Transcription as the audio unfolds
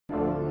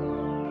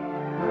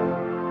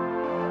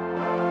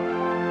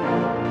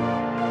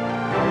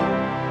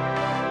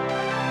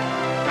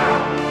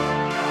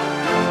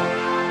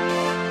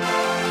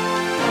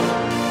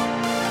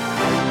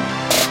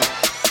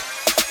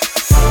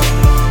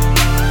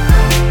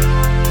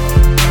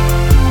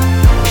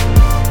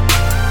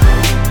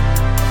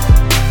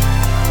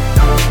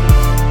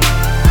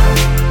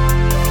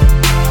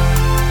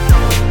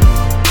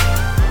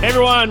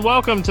everyone.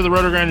 Welcome to the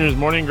Roto-Grinders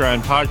Morning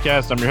Grind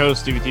Podcast. I'm your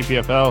host,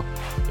 Stevietpfl.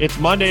 It's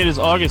Monday. It is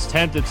August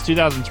 10th. It's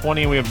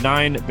 2020, and we have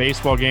 9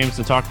 baseball games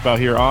to talk about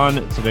here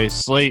on today's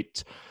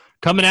slate.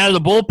 Coming out of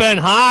the bullpen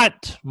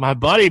hot, my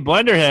buddy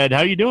Blenderhd.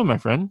 How you doing, my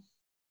friend?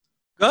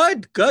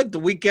 Good. The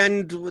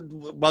weekend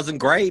wasn't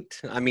great.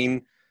 I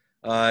mean,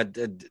 all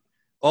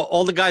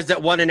the guys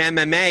that won in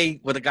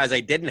MMA were the guys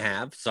I didn't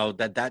have, so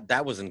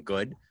that wasn't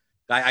good.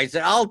 I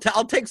said I'll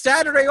take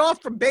Saturday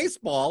off from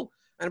baseball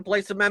and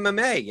play some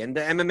MMA, and the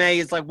MMA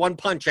is like one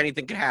punch,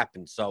 anything can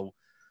happen. So,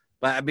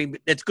 but I mean,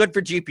 it's good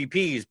for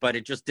GPPs, but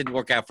it just didn't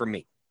work out for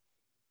me.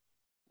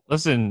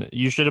 Listen,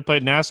 you should have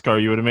played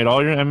NASCAR. You would have made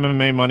all your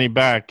MMA money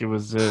back. It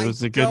was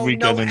a good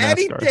weekend in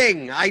NASCAR.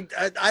 Anything.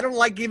 I don't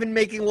like even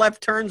making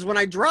left turns when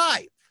I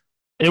drive.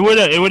 It would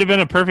have been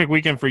a perfect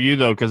weekend for you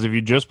though, because if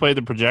you just played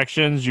the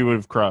projections, you would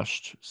have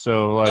crushed.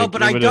 So like, no,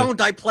 but I don't.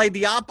 I played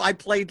the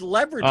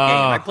leverage game.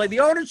 I played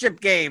the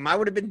ownership game. I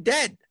would have been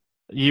dead.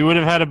 You would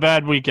have had a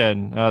bad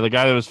weekend. The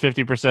guy that was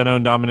 50%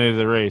 owned dominated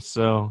the race,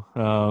 so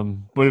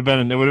it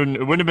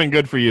wouldn't have been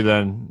good for you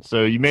then.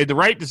 So you made the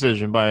right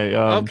decision by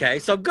okay,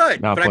 so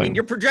good. But playing. I mean,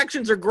 your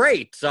projections are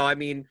great. So I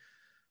mean,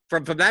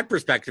 from that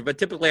perspective. But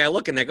typically, I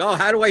look and I go, oh,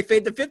 how do I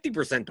fade the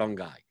 50% owned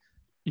guy?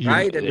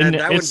 Right, and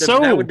that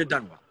would have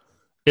done well.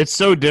 It's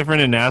so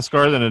different in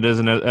NASCAR than it is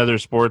in other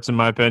sports, in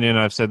my opinion.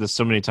 I've said this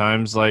so many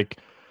times. Like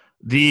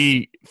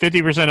the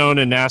 50% owned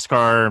in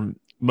NASCAR,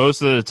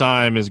 most of the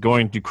time is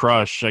going to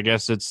crush. I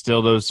guess it's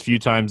still those few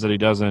times that he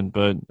doesn't,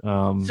 but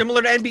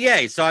similar to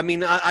NBA. So I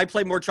mean, I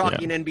play more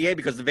chalky in NBA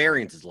because the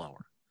variance is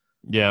lower.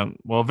 Yeah,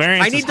 well,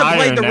 variance. I need is to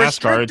play the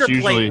NASCAR.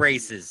 restrictor plate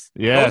races.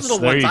 Yes, those are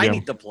the ones I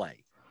need to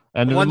play.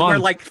 And the ones where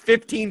like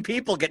 15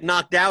 people get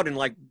knocked out in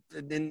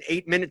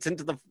 8 minutes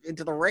into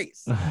the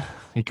race.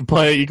 You can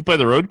play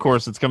the road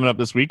course that's coming up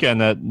this weekend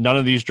that none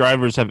of these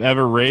drivers have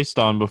ever raced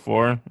on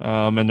before,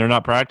 and they're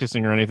not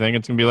practicing or anything.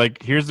 It's gonna be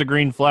like, here's the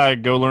green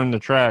flag, go learn the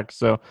track.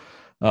 So,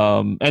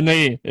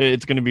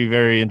 it's gonna be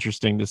very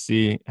interesting to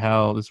see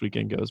how this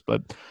weekend goes.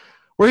 But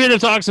we're here to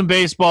talk some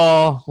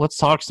baseball. Let's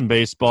talk some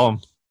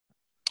baseball.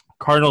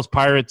 Cardinals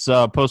Pirates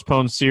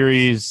postponed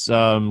series.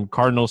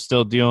 Cardinals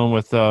still dealing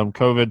with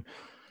COVID.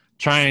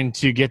 Trying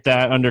to get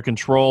that under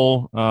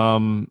control.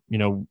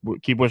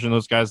 Keep wishing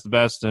those guys the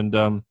best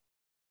and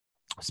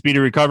speedy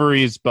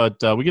recoveries.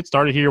 But we get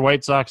started here.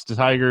 White Sox to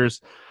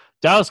Tigers.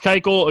 Dallas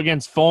Keuchel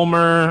against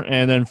Fulmer,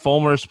 and then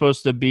Fulmer is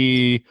supposed to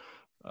be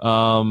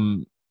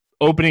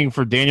opening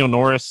for Daniel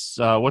Norris.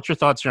 What's your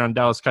thoughts here on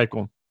Dallas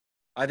Keuchel?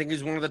 I think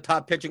he's one of the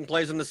top pitching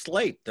plays on the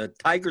slate. The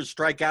Tigers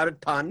strike out a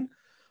ton.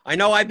 I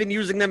know I've been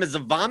using them as a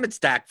vomit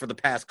stack for the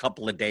past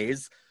couple of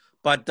days.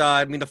 But,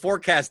 I mean, the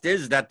forecast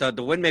is that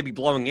the wind may be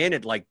blowing in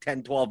at like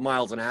 10, 12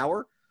 miles an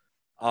hour.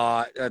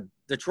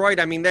 Detroit,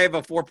 I mean, they have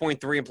a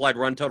 4.3 implied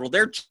run total.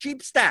 They're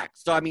cheap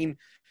stacks. So, I mean,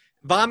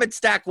 vomit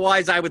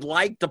stack-wise, I would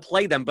like to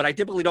play them, but I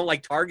typically don't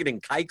like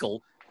targeting Keuchel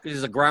because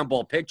he's a ground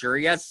ball pitcher.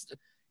 Yes,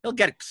 he'll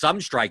get some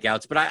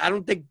strikeouts, but I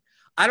don't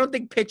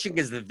think pitching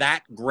is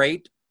that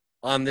great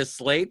on this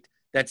slate.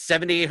 That's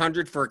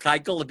 7,800 for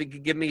Keuchel. If he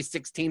could give me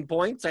 16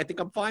 points, I think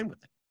I'm fine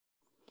with it.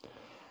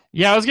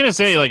 Yeah, I was going to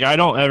say, I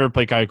don't ever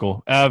play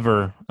Keuchel,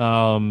 ever.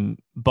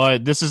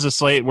 But this is a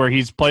slate where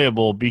he's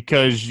playable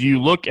because you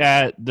look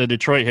at the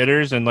Detroit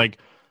hitters and,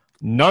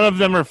 none of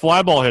them are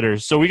fly ball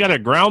hitters. So we got a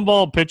ground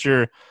ball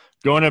pitcher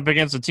going up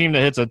against a team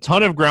that hits a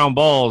ton of ground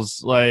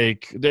balls.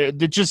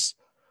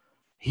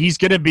 He's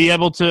going to be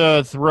able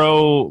to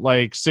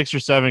throw, 6 or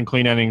 7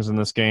 clean innings in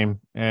this game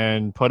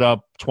and put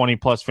up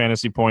 20-plus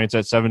fantasy points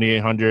at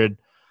 7,800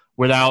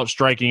 without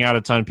striking out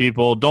a ton of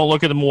people. Don't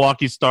look at the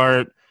Milwaukee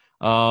start.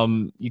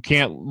 You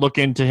can't look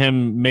into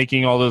him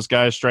making all those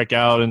guys strike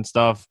out and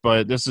stuff,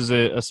 but this is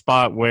a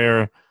spot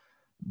where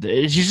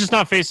he's just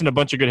not facing a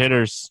bunch of good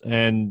hitters.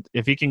 And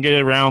if he can get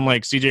around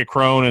like CJ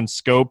Cron and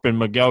Scope and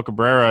Miguel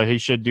Cabrera, he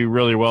should do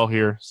really well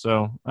here.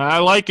 So I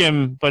like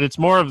him, but it's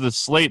more of the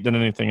slate than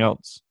anything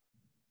else.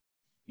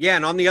 Yeah.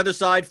 And on the other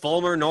side,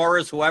 Fulmer,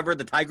 Norris, whoever,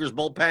 the Tigers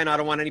bullpen, I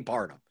don't want any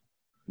part of.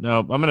 No,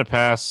 I'm going to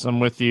pass. I'm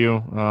with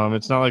you.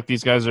 It's not like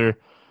these guys are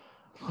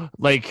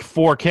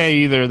 4K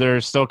either. They're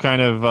still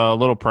kind of a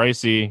little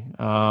pricey.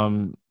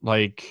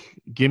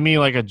 Give me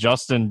a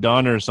Justin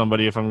Dunn or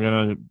somebody if I'm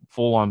going to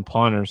full on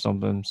punt or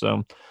something.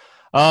 So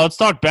let's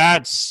talk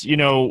bats.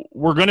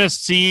 We're going to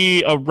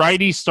see a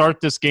righty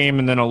start this game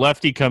and then a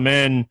lefty come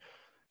in.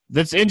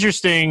 That's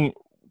interesting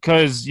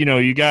because,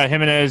 you got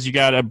Jimenez, you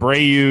got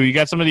Abreu, you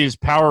got some of these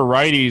power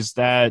righties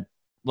that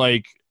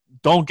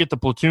don't get the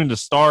platoon to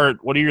start.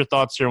 What are your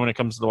thoughts here when it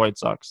comes to the White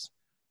Sox?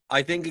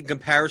 I think in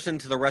comparison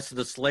to the rest of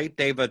the slate,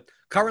 they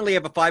currently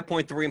have a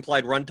 5.3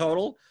 implied run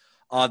total.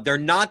 They're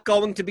not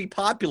going to be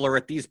popular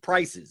at these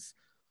prices.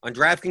 On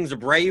DraftKings,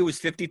 Abreu is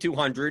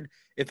 5,200.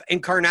 If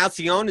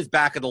Encarnacion is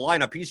back in the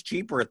lineup, he's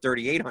cheaper at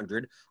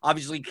 3,800.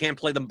 Obviously, you can't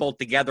play them both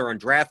together on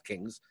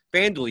DraftKings.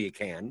 FanDuel, you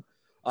can.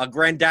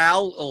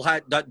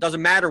 Grandal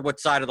doesn't matter what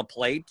side of the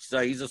plate. So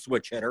he's a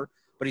switch hitter,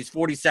 but he's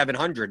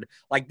 4,700.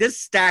 This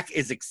stack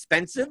is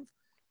expensive,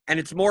 and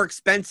it's more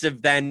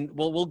expensive than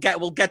we'll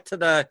get to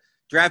the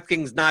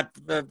DraftKings not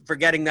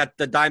forgetting that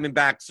the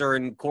Diamondbacks are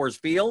in Coors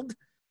Field,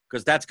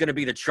 because that's going to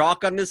be the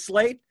chalk on this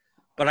slate.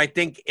 But I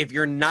think if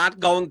you're not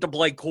going to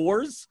play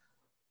Coors,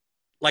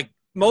 like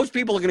most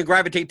people are going to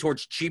gravitate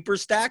towards cheaper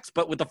stacks,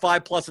 but with the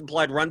 5+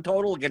 implied run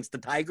total against the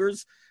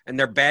Tigers and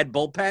their bad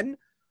bullpen,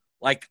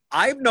 like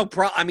I have no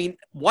problem. I mean,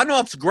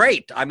 one-off's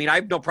great. I mean, I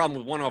have no problem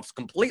with one-offs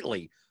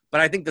completely,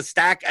 but I think the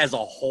stack as a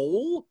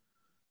whole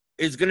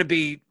is going to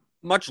be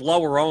much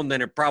lower owned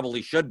than it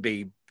probably should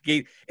be.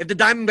 If the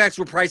Diamondbacks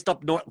were priced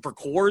up for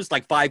Coors,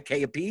 like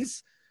 $5K a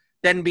piece,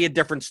 then it'd be a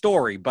different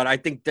story. But I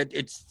think that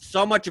it's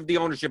so much of the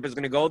ownership is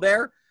going to go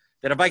there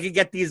that if I could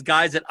get these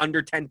guys at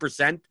under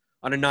 10%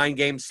 on a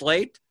 9-game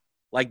slate,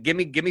 like give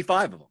me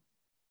 5 of them.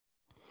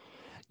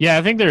 Yeah,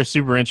 I think they're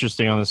super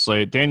interesting on the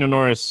slate. Daniel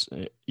Norris,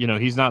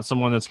 he's not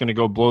someone that's going to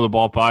go blow the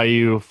ball by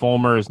you.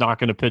 Fulmer is not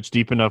going to pitch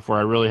deep enough where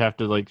I really have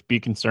to like be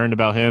concerned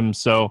about him.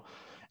 So,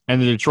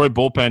 and the Detroit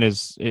bullpen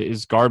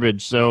is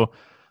garbage. So,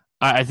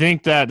 I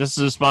think that this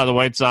is a spot of the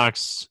White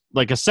Sox,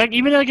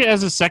 even like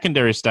as a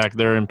secondary stack,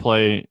 they're in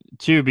play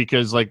too,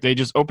 because like they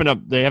just open up.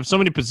 They have so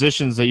many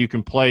positions that you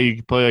can play. You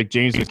can play like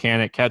James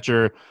McCann at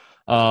catcher.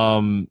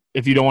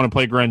 If you don't want to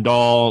play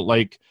Grandal,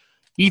 like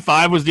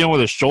E5 was dealing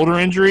with a shoulder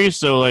injury,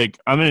 so like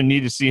I'm gonna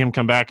need to see him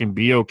come back and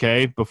be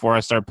okay before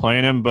I start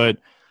playing him. But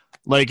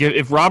like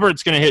if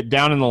Robert's gonna hit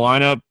down in the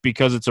lineup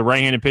because it's a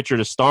right-handed pitcher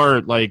to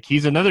start, like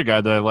he's another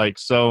guy that I like.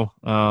 So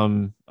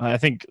I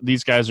think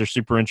these guys are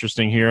super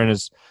interesting here, and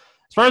as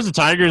far as the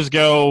Tigers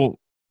go,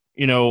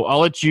 I'll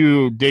let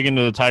you dig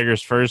into the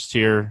Tigers first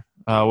here.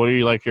 What do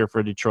you like here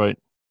for Detroit?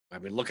 I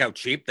mean, look how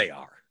cheap they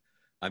are.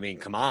 I mean,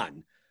 come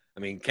on.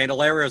 I mean,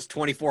 Candelario's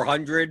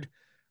 2,400.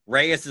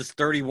 Reyes is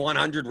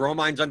 3,100.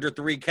 Romine's under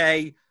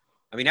 3K.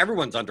 I mean,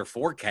 everyone's under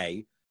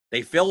 4K.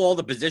 They fill all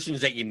the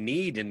positions that you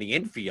need in the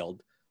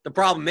infield. The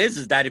problem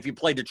is that if you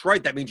play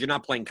Detroit, that means you're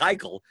not playing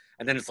Keuchel.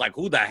 And then it's like,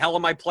 who the hell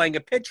am I playing a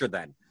pitcher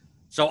then?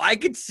 So I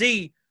could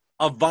see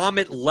a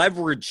vomit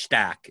leverage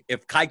stack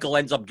if Keuchel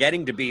ends up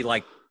getting to be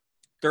like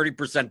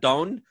 30%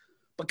 owned.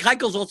 But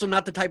Keuchel's also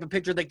not the type of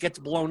pitcher that gets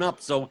blown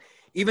up. So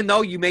even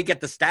though you may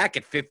get the stack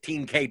at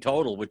 15K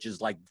total, which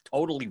is like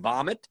totally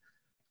vomit,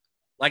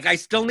 like I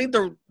still need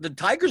the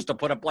Tigers to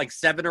put up like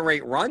 7 or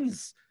 8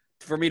 runs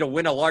for me to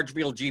win a large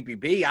field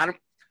GPP.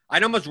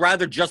 I'd almost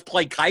rather just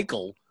play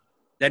Keuchel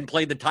than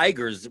play the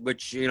Tigers,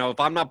 which, if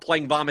I'm not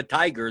playing vomit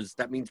Tigers,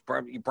 that means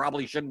you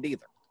probably shouldn't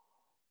either.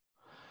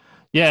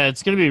 Yeah,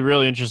 it's going to be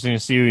really interesting to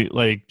see,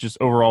 like, just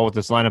overall what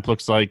this lineup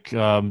looks like.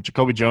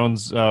 Jacoby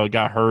Jones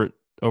got hurt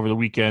over the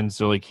weekend,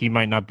 so, like, he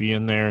might not be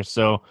in there.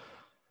 So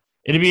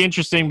it'd be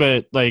interesting,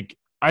 but, like,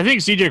 I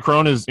think CJ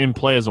Cron is in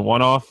play as a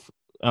one-off.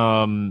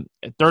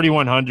 At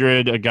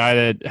 3,100, a guy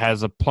that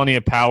has plenty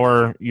of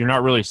power. You're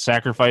not really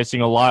sacrificing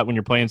a lot when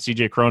you're playing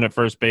CJ Cron at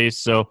first base.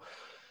 So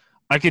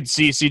I could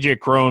see CJ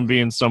Cron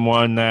being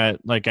someone that,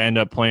 like, I end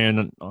up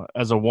playing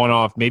as a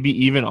one-off,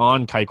 maybe even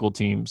on Keuchel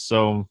teams.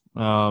 So,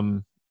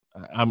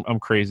 I'm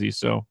crazy,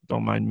 so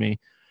don't mind me.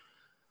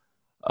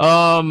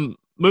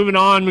 Moving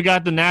on, we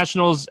got the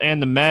Nationals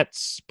and the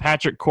Mets.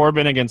 Patrick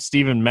Corbin against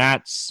Steven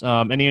Matz.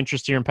 Any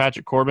interest here in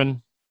Patrick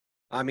Corbin?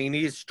 I mean,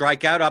 he's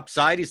strikeout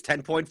upside. He's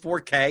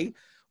 10.4K.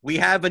 We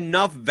have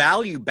enough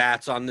value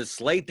bats on this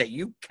slate that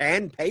you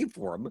can pay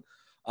for him.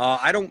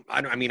 I don't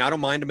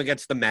mind him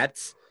against the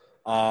Mets.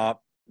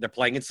 They're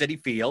playing in Citi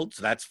Field,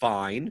 so that's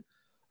fine.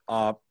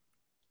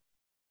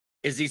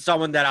 Is he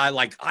someone that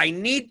I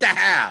need to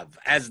have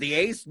as the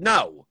ace?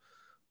 No.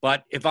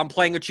 But if I'm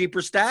playing a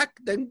cheaper stack,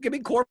 then give me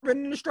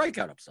Corbin and a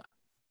strikeout upside.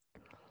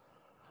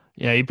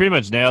 Yeah, you pretty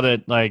much nailed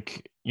it.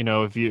 Like,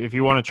 if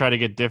you want to try to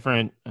get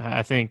different,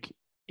 I think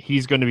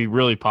he's going to be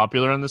really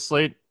popular on this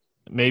slate.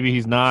 Maybe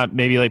he's not.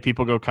 Maybe like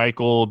people go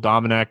Keuchel,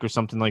 Dominic, or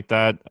something like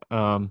that.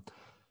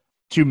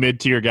 2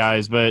 mid-tier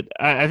guys. But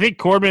I think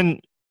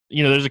Corbin,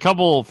 there's a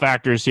couple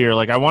factors here.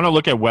 Like, I want to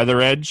look at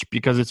weather edge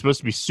because it's supposed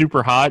to be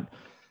super hot.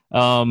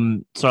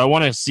 So I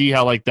want to see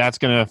how like that's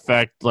going to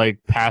affect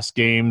like past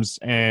games,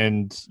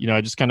 and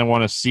I just kind of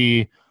want to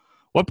see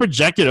what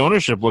projected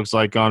ownership looks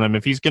like on him.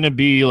 If he's going to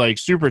be like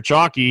super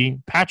chalky,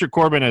 Patrick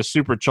Corbin as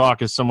super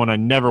chalk is someone I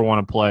never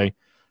want to play.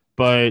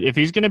 But if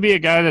he's going to be a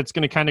guy that's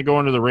going to kind of go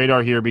under the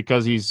radar here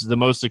because he's the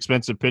most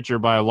expensive pitcher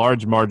by a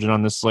large margin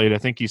on this slate, I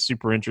think he's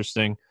super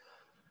interesting.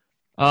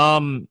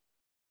 On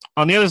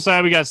the other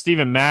side, we got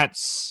Steven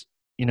Matz.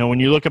 When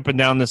you look up and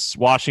down this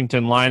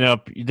Washington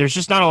lineup, there's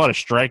just not a lot of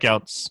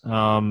strikeouts,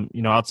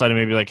 outside of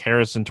maybe like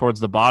Harrison towards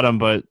the bottom.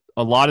 But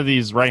a lot of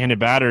these right-handed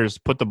batters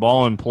put the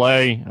ball in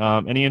play.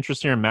 Any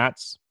interest here in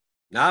Matz?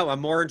 No,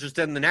 I'm more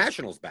interested in the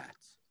Nationals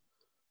bats.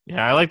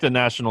 Yeah, I like the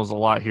Nationals a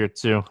lot here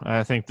too.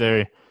 I think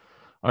they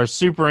are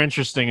super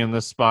interesting in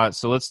this spot.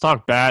 So let's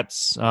talk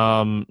bats.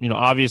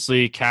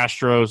 Obviously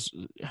Castro's,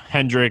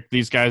 Hendrick,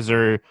 these guys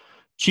are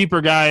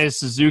cheaper guys,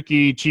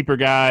 Suzuki, cheaper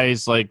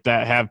guys like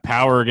that have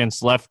power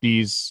against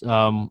lefties.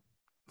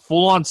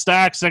 Full on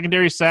stack,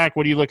 secondary stack.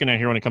 What are you looking at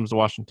here when it comes to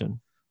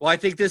Washington? Well, I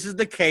think this is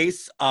the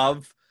case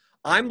of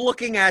I'm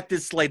looking at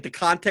this slate, the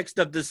context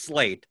of this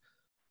slate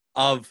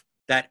of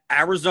that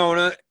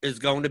Arizona is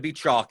going to be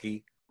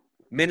chalky.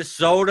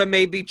 Minnesota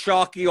may be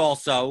chalky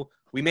also.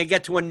 We may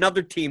get to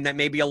another team that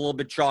may be a little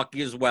bit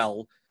chalky as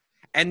well.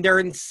 And they're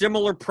in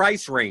similar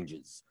price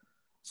ranges.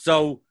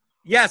 So,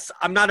 yes,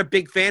 I'm not a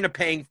big fan of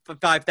paying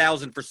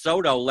 $5,000 for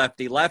Soto,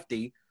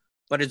 lefty,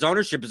 but his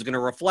ownership is going to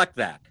reflect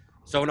that.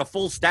 So in a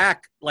full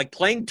stack, like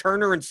playing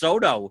Turner and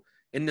Soto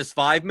in this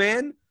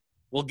 5-man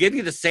will give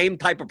you the same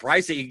type of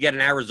price that you get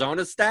in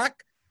Arizona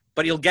stack,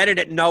 but you'll get it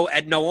at no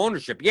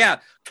ownership. Yeah,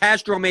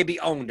 Castro may be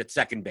owned at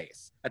second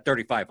base at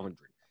 3,500.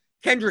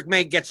 Kendrick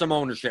may get some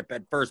ownership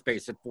at first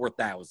base at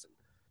 4,000.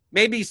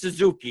 Maybe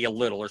Suzuki a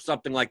little or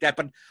something like that,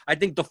 but I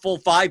think the full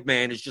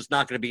 5-man is just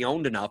not going to be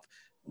owned enough.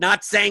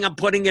 Not saying I'm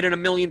putting it in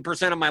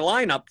 1,000,000% of my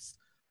lineups,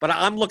 but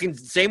I'm looking the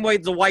same way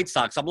as the White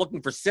Sox. I'm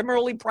looking for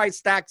similarly priced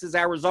stacks as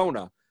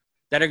Arizona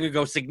that are going to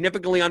go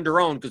significantly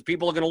under-owned because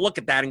people are going to look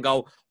at that and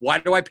go, why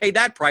do I pay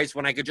that price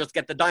when I could just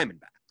get the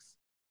Diamondbacks?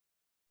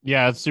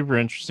 Yeah, it's a super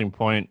interesting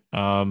point.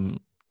 I'm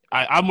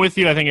with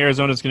you. I think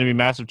Arizona's going to be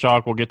massive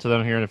chalk. We'll get to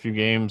them here in a few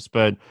games,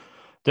 but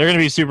they're going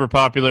to be super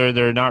popular.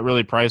 They're not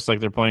really priced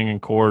like they're playing in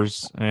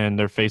cores, and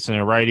they're facing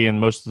a righty,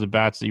 and most of the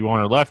bats that you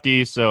want are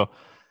lefty. So,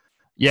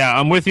 yeah,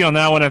 I'm with you on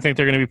that one. I think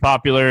they're going to be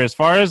popular. As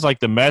far as like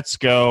the Mets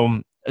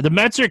go, the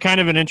Mets are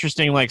kind of an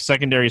interesting like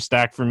secondary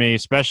stack for me,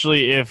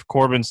 especially if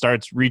Corbin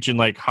starts reaching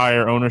like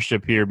higher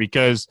ownership here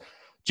because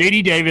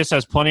J.D. Davis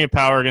has plenty of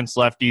power against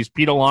lefties.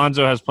 Pete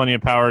Alonso has plenty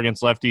of power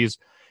against lefties.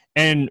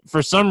 And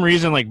for some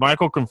reason, like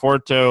Michael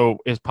Conforto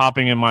is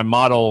popping in my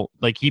model.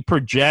 Like he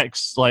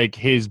projects like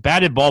his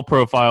batted ball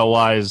profile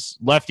wise,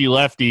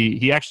 lefty.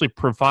 He actually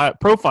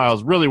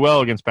profiles really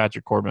well against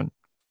Patrick Corbin.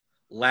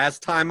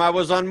 Last time I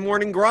was on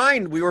Morning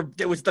Grind,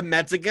 it was the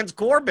Mets against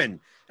Corbin.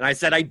 And I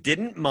said I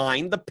didn't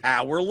mind the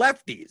power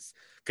lefties.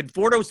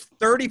 Conforto's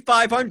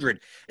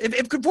 3,500.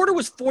 If Conforto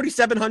was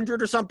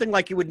 4,700 or something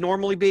like he would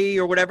normally be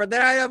or whatever,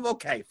 then I have,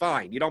 okay,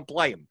 fine. You don't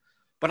play him.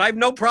 But I have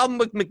no problem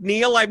with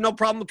McNeil. I have no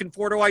problem with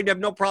Conforto. I have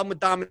no problem with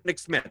Dominic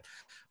Smith.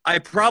 I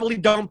probably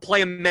don't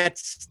play a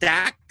Mets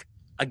stack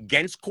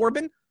against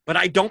Corbin, but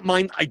I don't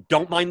mind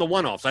the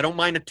one-offs. I don't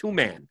mind a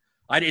 2-man.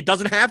 It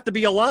doesn't have to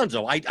be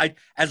Alonso.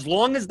 As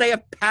long as they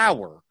have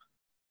power,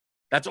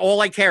 that's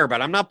all I care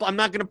about. I'm not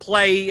going to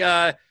play,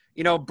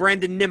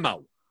 Brandon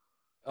Nimmo.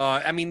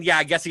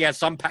 I guess he has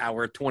some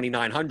power at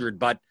 2,900,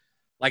 but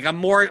like I'm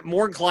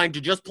more inclined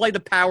to just play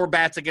the power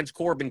bats against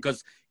Corbin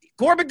because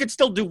Corbin could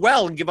still do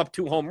well and give up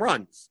 2 home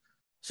runs.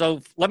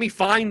 So let me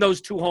find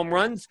those 2 home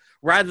runs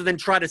rather than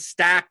try to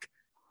stack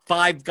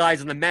 5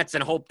 guys in the Mets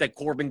and hope that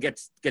Corbin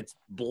gets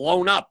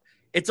blown up.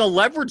 It's a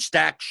leverage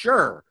stack,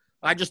 sure.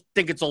 I just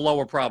think it's a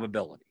lower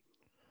probability.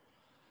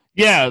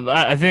 Yeah,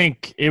 I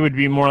think it would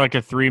be more like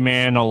a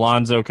 3-man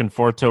Alonso,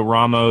 Conforto,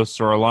 Ramos,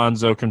 or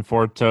Alonso,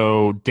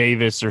 Conforto,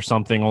 Davis, or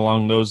something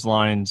along those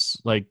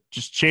lines. Like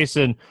just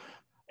chasing,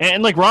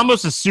 and like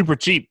Ramos is super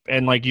cheap,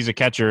 and like he's a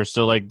catcher,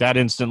 so like that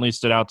instantly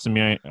stood out to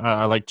me.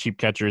 I like cheap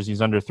catchers.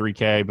 He's under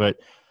 3K, but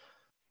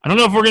I don't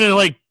know if we're gonna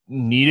like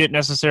need it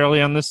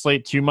necessarily on this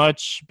slate too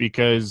much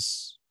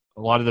because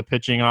a lot of the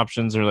pitching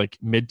options are like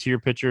mid-tier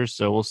pitchers.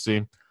 So we'll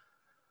see.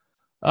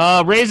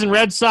 Rays and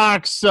Red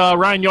Sox,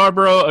 Ryan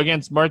Yarbrough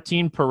against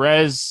Martin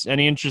Perez.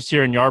 Any interest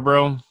here in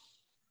Yarbrough?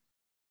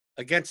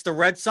 Against the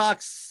Red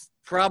Sox,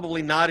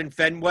 probably not in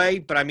Fenway,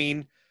 but I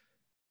mean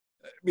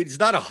it's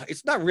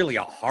not really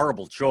a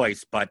horrible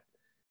choice, but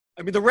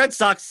I mean the Red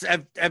Sox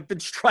have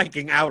been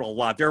striking out a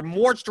lot. There are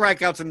more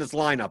strikeouts in this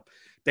lineup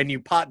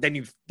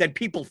than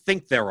people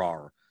think there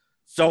are.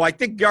 So I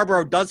think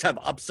Yarbrough does have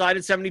upside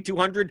at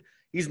 7,200.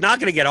 He's not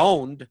going to get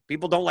owned.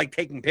 People don't like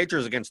taking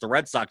pitchers against the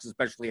Red Sox,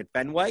 especially at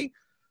Fenway.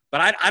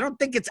 But I don't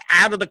think it's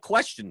out of the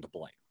question to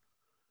play.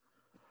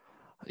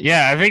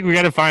 Yeah, I think we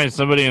got to find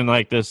somebody in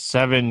like the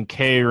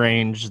 7K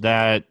range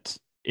that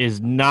is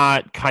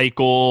not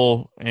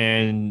Keuchel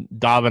and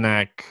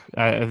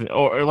Davenek,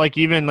 or like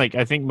even like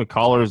I think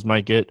McCullers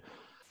might get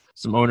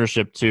some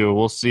ownership too.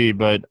 We'll see,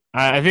 but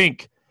I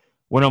think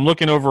when I'm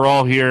looking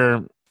overall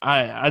here,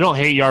 I don't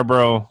hate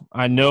Yarbrough.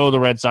 I know the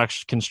Red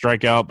Sox can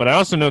strike out, but I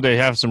also know they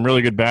have some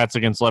really good bats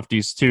against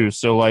lefties too.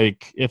 So,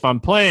 like, if I'm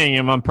playing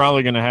him, I'm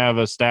probably going to have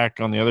a stack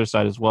on the other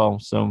side as well.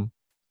 So,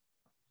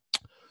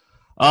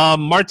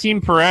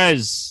 Martin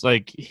Perez,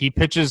 like, he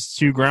pitches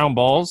 2 ground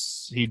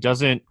balls. He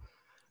doesn't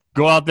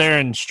go out there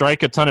and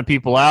strike a ton of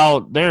people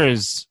out. There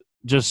is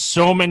just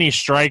so many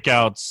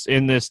strikeouts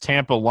in this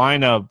Tampa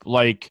lineup.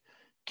 Like,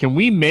 can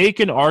we make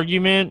an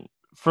argument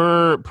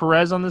for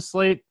Perez on this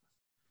slate?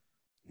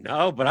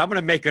 No, but I'm going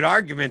to make an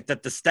argument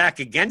that the stack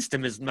against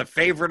him is my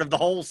favorite of the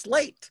whole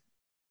slate.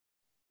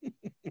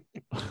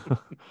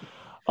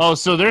 Oh,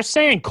 so they're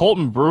saying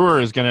Colton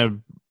Brewer is going to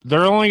 –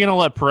 they're only going to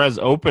let Perez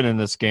open in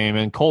this game,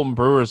 and Colton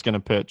Brewer is going to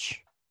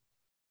pitch.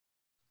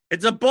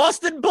 It's a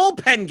Boston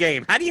bullpen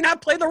game. How do you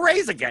not play the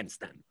Rays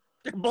against them?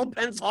 Their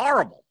bullpen's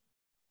horrible.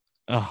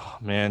 Oh,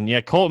 man. Yeah,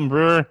 Colton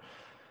Brewer,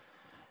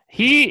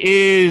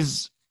 he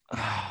is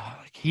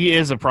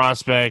a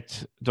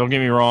prospect. Don't get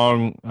me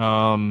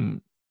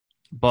wrong.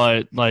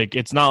 But, like,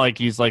 it's not like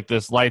he's, like,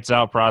 this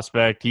lights-out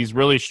prospect. He's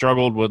really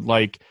struggled with,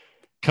 like,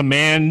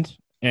 command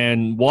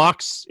and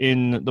walks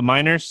in the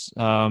minors,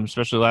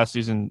 especially last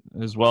season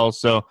as well.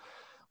 So,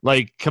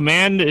 like,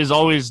 command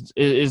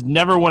is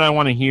never what I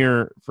want to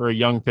hear for a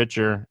young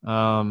pitcher.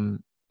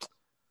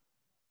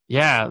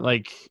 Yeah,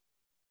 like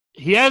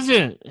he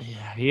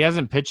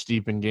hasn't pitched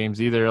deep in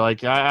games either.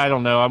 Like, I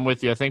don't know. I'm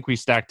with you. I think we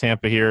stack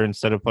Tampa here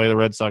instead of play the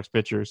Red Sox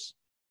pitchers.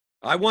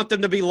 I want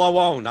them to be low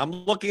owned. I'm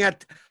looking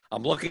at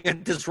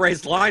this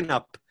Rays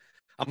lineup.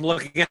 I'm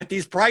looking at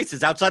these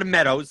prices outside of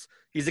Meadows.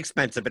 He's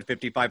expensive at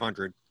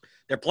 5,500.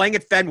 They're playing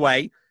at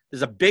Fenway.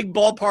 There's a big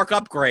ballpark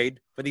upgrade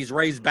for these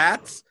Rays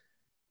bats.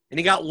 And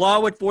he got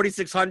Lowe at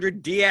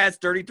 4,600, Diaz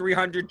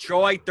 3,300,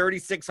 Choi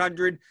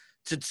 3,600,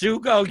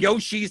 Tsutsugo,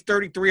 Yoshi's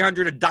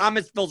 3,300,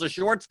 Adames fills a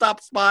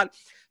shortstop spot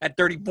at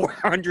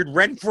 3,400,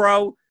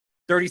 Renfroe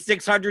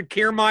 3,600,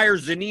 Kiermaier,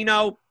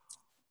 Zunino.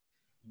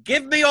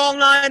 Give me all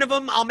 9 of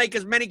them. I'll make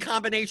as many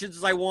combinations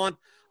as I want.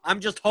 I'm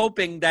just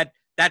hoping that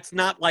that's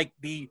not like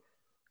the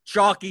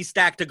chalky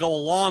stack to go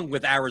along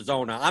with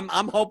Arizona.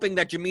 I'm hoping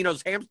that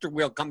Jamino's hamster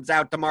wheel comes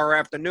out tomorrow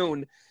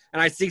afternoon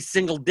and I see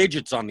single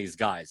digits on these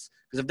guys.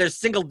 Because if there's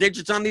single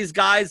digits on these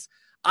guys,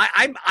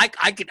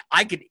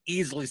 I could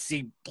easily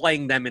see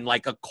playing them in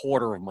like a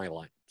quarter of my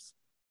lineups.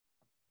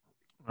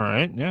 All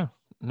right, yeah.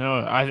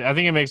 No, I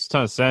think it makes a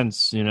ton of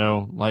sense,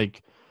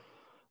 like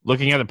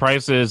looking at the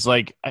prices.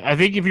 Like, I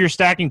think if you're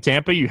stacking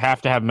Tampa, you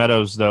have to have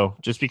Meadows, though,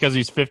 just because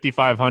he's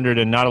 5,500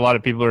 and not a lot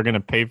of people are going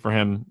to pay for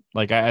him.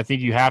 Like, I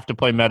think you have to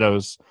play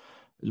Meadows.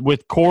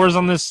 With cores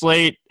on this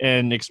slate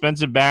and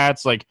expensive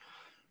bats, like,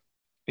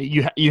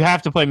 you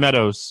have to play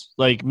Meadows.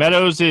 Like,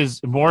 Meadows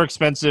is more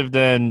expensive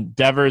than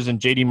Devers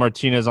and JD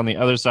Martinez on the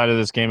other side of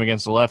this game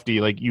against the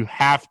lefty. Like, you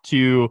have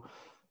to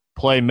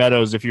play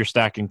Meadows if you're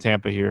stacking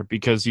Tampa here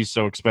because he's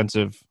so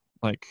expensive.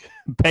 Like,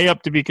 pay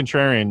up to be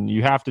contrarian.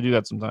 You have to do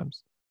that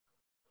sometimes.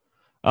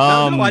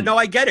 No,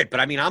 I get it. But,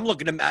 I mean, I'm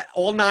looking at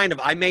all 9 of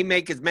I may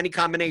make as many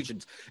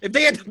combinations. If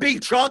they had to be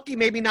chalky,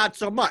 maybe not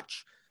so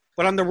much.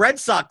 But on the Red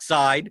Sox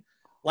side,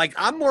 like,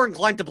 I'm more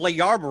inclined to play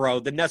Yarborough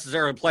than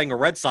necessarily playing a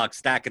Red Sox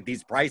stack at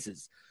these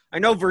prices. I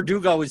know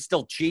Verdugo is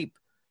still cheap.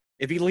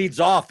 If he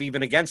leads off,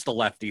 even against a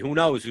lefty, who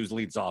knows who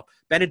leads off?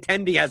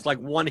 Benintendi has like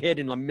 1 hit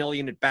in a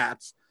million at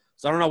bats.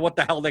 So I don't know what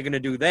the hell they're going to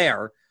do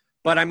there.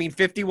 But, I mean,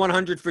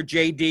 5,100 for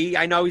JD.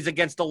 I know he's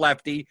against a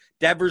lefty.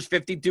 Devers,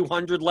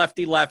 5,200,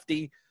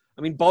 lefty.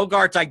 I mean,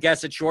 Bogarts, I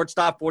guess, at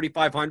shortstop,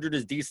 4,500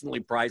 is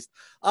decently priced.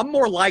 I'm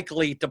more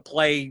likely to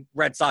play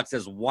Red Sox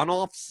as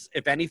one-offs,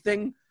 if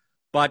anything.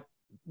 But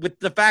with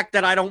the fact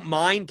that I don't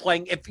mind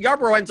playing, if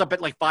Yarborough ends up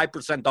at like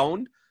 5%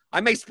 owned,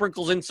 I may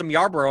sprinkle in some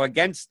Yarborough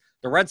against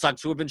the Red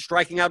Sox, who have been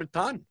striking out a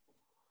ton.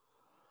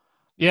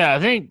 Yeah, I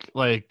think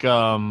like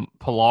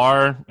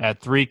Pilar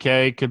at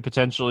 3K could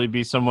potentially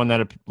be someone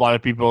that a lot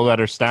of people that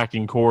are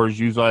stacking cores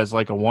use as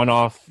like a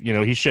one-off.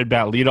 He should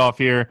bat leadoff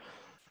here.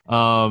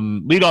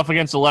 Leadoff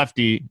against a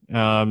lefty.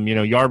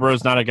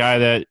 Yarborough's not a guy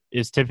that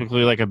is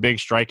typically like a big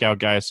strikeout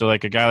guy. So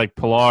like a guy like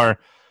Pilar,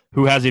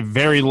 who has a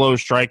very low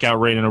strikeout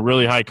rate and a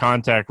really high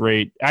contact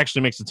rate,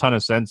 actually makes a ton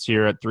of sense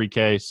here at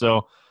 3K.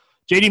 So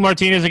JD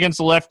Martinez against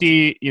the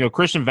lefty,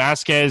 Christian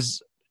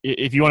Vasquez,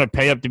 if you want to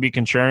pay up to be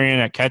contrarian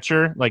at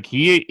catcher, like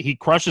he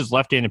crushes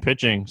left-handed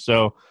pitching.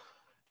 So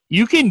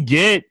you can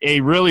get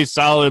a really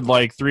solid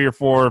like 3 or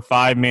 4 or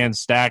 5-man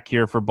stack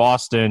here for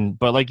Boston.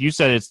 But like you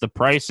said, it's the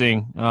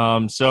pricing.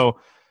 So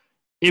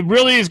it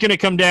really is going to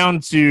come down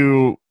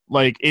to,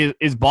 like,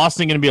 is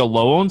Boston going to be a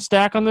low-owned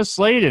stack on this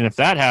slate? And if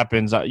that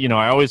happens,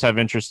 I always have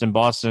interest in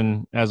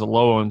Boston as a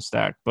low-owned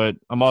stack. But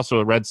I'm also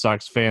a Red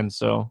Sox fan,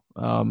 so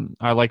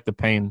I like the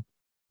pain.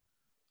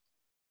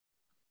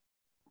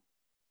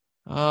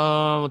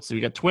 Let's see.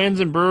 We got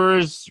Twins and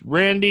Brewers.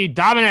 Randy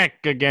Dominic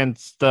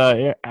against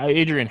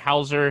Adrian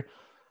Hauser.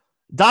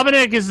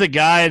 Dominic is the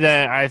guy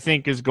that I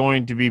think is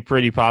going to be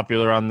pretty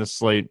popular on this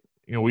slate.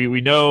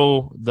 We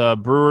know the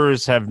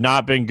Brewers have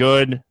not been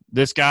good.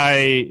 This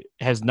guy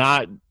has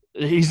not.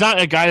 He's not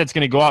a guy that's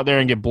going to go out there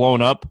and get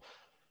blown up.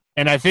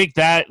 And I think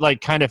that like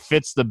kind of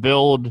fits the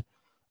build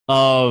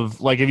of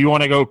like if you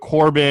want to go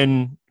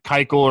Corbin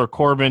Keuchel or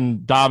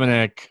Corbin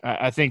Dominic,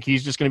 I think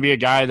he's just going to be a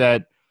guy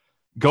that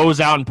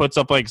goes out and puts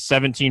up like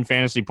 17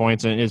 fantasy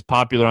points and is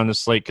popular on the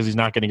slate because he's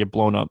not going to get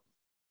blown up.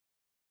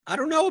 I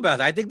don't know about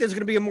that. I think there's going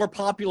to be a more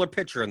popular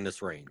pitcher in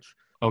this range.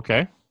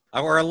 Okay.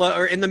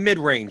 Or in the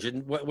mid-range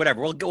and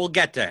whatever. We'll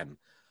get to him.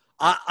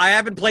 I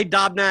haven't played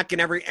Dobnak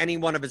in any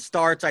one of his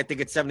starts. I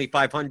think it's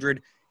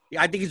 7,500.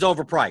 I think he's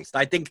overpriced.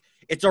 I think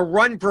it's a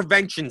run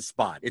prevention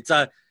spot. It's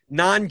a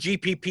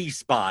non-GPP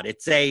spot.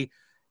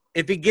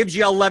 If he gives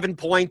you 11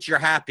 points, you're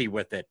happy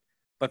with it.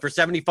 But for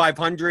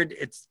 7,500,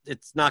 it's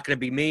not going to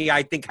be me.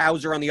 I think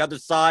Hauser on the other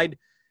side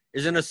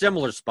is in a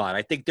similar spot.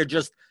 I think they're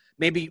just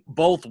maybe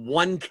both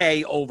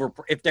 1K over.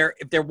 If they're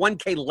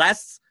 1K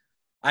less,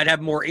 I'd have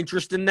more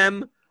interest in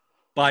them.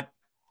 But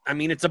I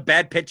mean, it's a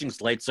bad pitching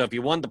slate. So if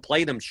you wanted to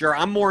play them, sure.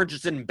 I'm more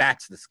interested in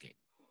bats this game.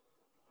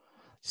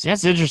 See,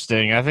 that's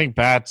interesting. I think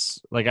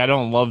bats, like, I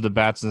don't love the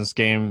bats in this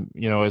game,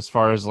 as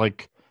far as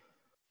like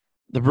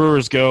the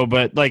Brewers go,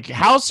 but like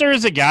Hauser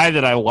is a guy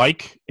that I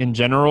like in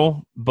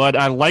general, but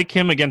I like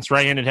him against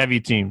right-handed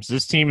heavy teams.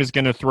 This team is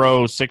going to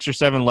throw 6 or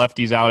 7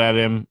 lefties out at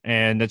him,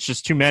 and that's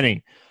just too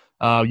many.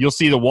 You'll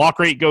see the walk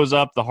rate goes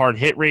up, the hard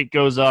hit rate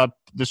goes up.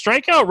 The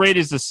strikeout rate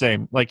is the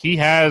same. Like he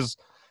has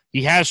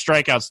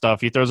strikeout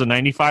stuff. He throws a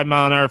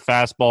 95-mile-an-hour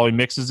fastball. He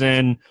mixes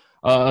in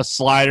a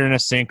slider and a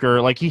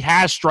sinker. Like he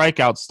has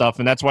strikeout stuff,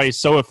 and that's why he's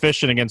so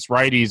efficient against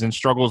righties and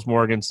struggles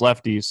more against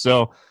lefties.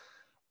 So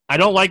I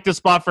don't like this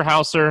spot for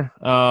Hauser.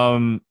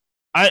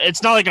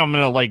 It's not like I'm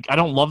going to I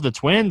don't love the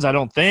Twins. I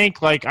don't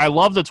think I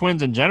love the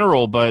Twins in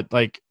general, but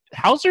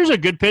Hauser's a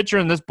good pitcher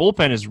and this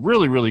bullpen is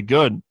really, really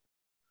good.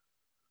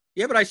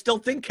 Yeah, but I still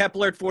think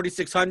Kepler at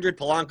 4,600,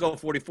 Polanco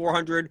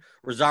 4,400,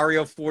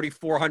 Rosario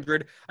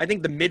 4,400. I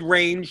think the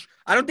mid-range,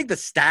 I don't think the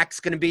stack's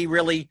going to be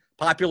really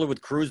popular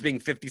with Cruz being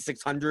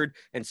 5,600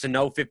 and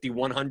Sano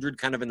 5,100,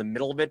 kind of in the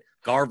middle of it.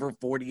 Garver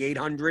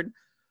 4,800.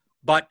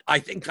 But I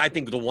think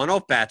the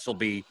one-off bats will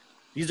be,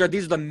 these are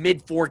the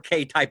mid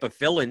 4K type of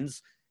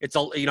fill-ins. It's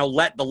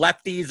let the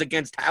lefties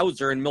against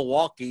Hauser in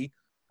Milwaukee.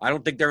 I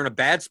don't think they're in a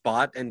bad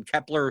spot, and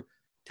Kepler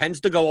tends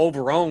to go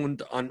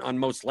over-owned on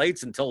most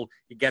slates until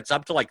he gets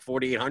up to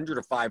 4,800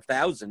 or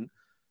 5,000.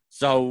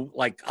 So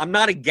I'm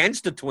not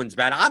against the Twins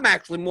bat. I'm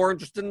actually more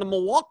interested in the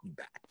Milwaukee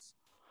bats.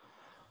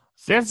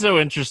 That's so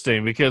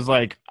interesting because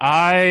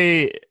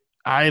I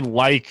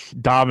like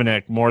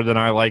Dominic more than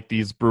I like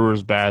these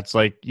Brewers bats.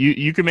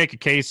 You can make a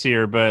case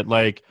here, but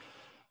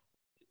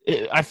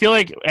I feel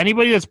like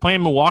anybody that's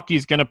playing Milwaukee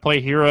is going to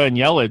play Hira and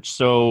Yelich.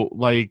 So,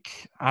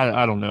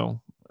 I don't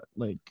know.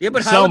 Yeah,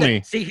 but sell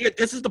me. See, here,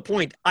 this is the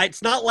point.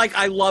 It's not like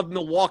I love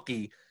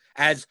Milwaukee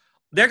as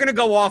they're going to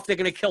go off, they're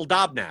going to kill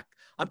Dobnak.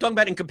 I'm talking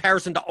about in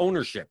comparison to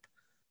ownership.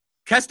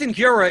 Keston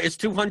Hira is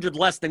 200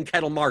 less than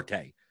Kettle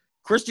Marte.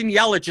 Christian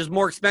Yelich is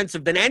more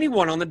expensive than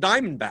anyone on the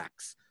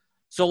Diamondbacks.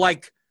 So,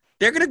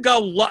 they're going to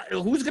go –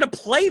 who's going to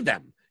play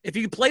them? If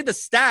you play the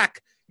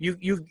stack –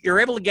 You're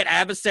able to get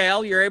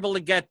Avasale. You're able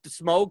to get the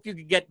Smoke. You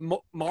could get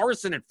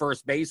Morrison at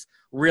first base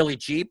really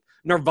cheap.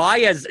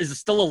 Narvaez is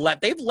still a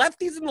left. They have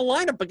lefties in the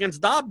lineup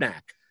against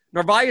Dobnak.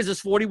 Narvaez is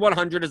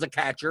 4,100 as a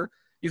catcher.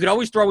 You could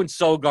always throw in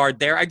Sogard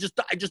there. I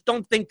just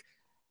don't think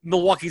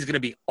Milwaukee's going to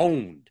be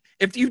owned.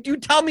 If you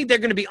tell me they're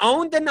going to be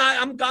owned, then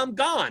I'm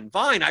gone.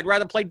 Fine. I'd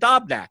rather play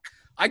Dobnak.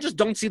 I just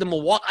don't see the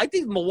Milwaukee. I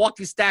think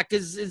Milwaukee stack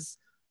is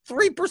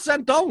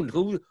 3% owned.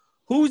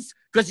 Who's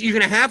because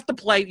you're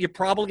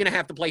probably going to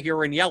have to play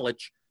Hira and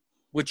Yelich,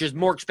 which is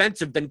more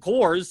expensive than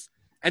Coors.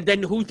 And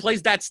then who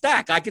plays that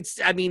stack?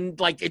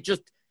 It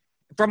just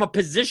from a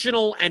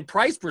positional and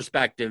price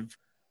perspective,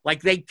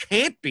 they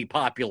can't be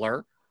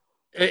popular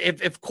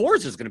if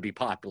Coors is going to be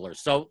popular.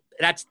 So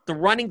that's the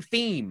running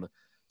theme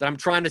that I'm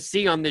trying to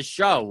see on this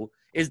show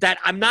is that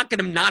I'm not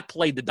going to not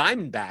play the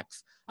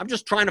Diamondbacks. I'm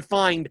just trying to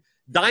find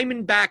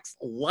Diamondbacks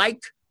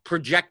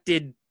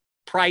projected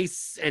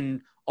price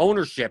and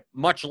ownership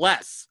much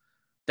less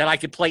that I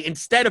could play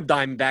instead of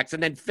Diamondbacks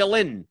and then fill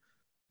in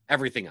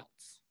everything else.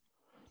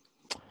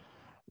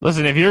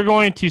 Listen, if you're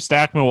going to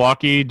stack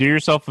Milwaukee, do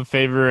yourself a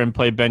favor and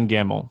play Ben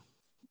Gamel.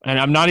 And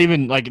I'm not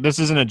even this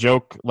isn't a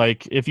joke.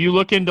 If you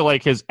look into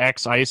his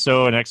X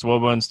ISO and X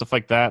WOBA and stuff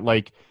like that,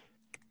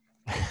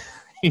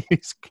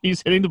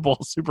 he's hitting the ball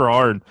super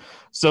hard.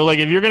 So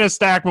if you're gonna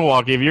stack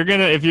Milwaukee, if you're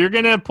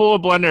gonna pull a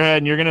Blenderhd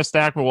and you're gonna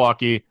stack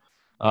Milwaukee,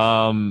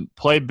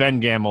 play Ben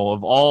Gamel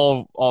of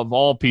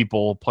all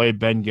people. Play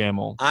Ben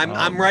Gamel.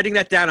 I'm writing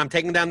that down. I'm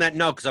taking down that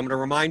note because I'm going to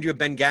remind you of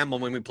Ben Gamel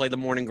when we play the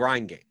morning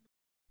grind game.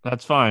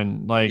 That's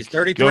fine. He's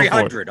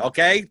 3,300.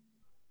 Okay.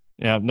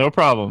 Yeah, no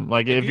problem.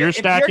 If you're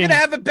stacking, if you're going to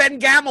have a Ben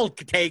Gamel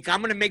take,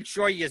 I'm going to make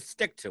sure you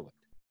stick to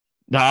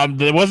it.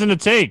 There wasn't a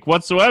take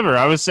whatsoever.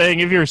 I was saying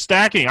if you're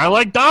stacking, I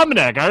like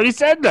Dominic. I already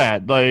said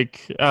that.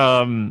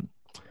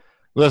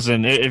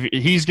 Listen, if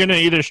he's going to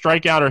either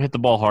strike out or hit the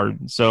ball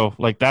hard. So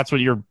that's what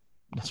you're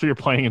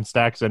playing in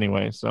stacks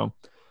anyway. So,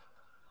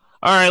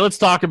 all right, let's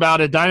talk about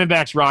it.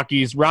 Diamondbacks,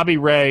 Rockies, Robbie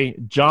Ray,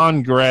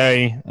 John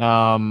Gray.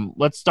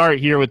 Let's start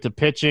here with the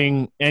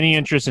pitching. Any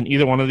interest in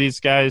either one of these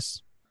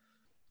guys?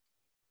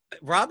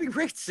 Robbie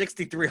Ray's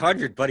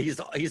 6,300, but he's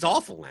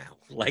awful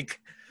now.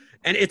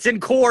 And it's in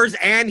Coors,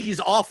 and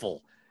he's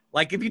awful.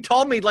 If you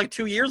told me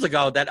 2 years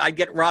ago that I'd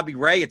get Robbie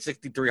Ray at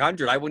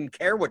 6,300, I wouldn't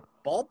care what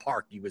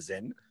ballpark he was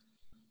in.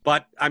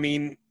 But how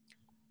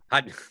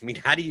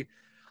do you?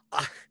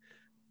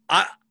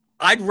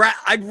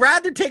 I'd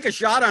rather take a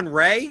shot on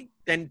Ray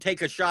than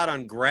take a shot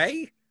on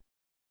Gray,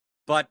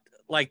 but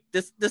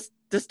this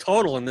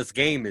total in this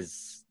game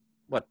is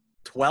what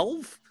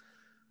 12.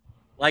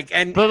 I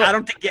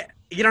don't think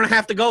you don't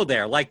have to go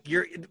there.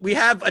 We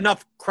have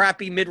enough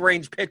crappy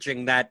mid-range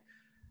pitching that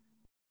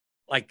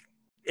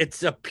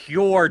it's a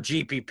pure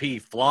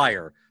GPP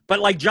flyer.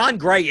 But John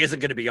Gray isn't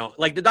going to be on.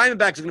 The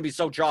Diamondbacks are going to be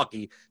so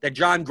chalky that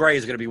John Gray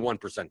is going to be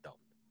 1% owned.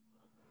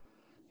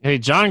 Hey,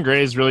 John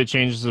Gray's really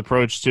changed his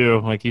approach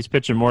too. He's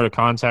pitching more to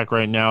contact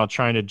right now,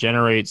 trying to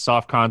generate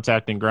soft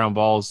contact and ground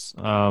balls.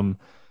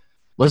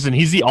 Listen,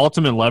 he's the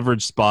ultimate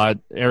leverage spot.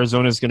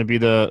 Arizona is going to be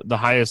the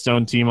highest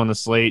owned team on the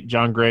slate.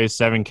 John Gray is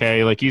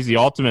 7K. Like, he's the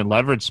ultimate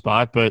leverage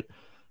spot, but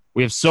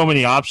we have so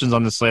many options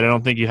on the slate. I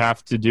don't think you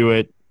have to do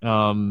it.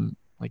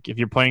 Like, if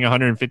you're playing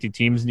 150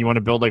 teams and you want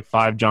to build like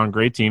 5 John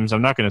Gray teams,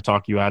 I'm not going to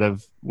talk you out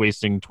of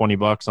wasting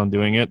 $20 on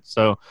doing it.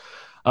 So,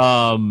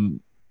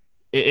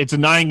 it's a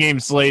 9-game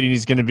slate, and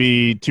he's going to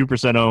be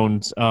 2%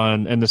 owned.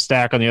 And the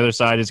stack on the other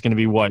side is going to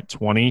be what,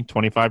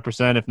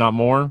 25%, if not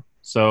more.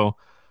 So,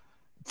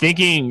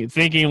 thinking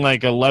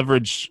like a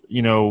leverage,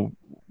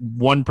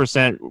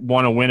 1%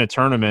 want to win a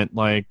tournament.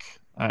 Like,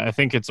 I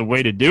think it's a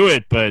way to do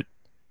it, but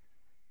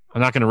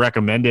I'm not going to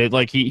recommend it.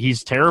 Like,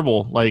 he's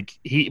terrible. Like,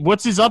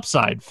 what's his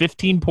upside?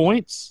 15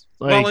 points?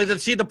 Like, well,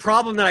 see, the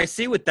problem that I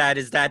see with that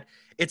is that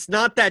it's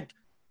not that,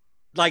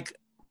 like,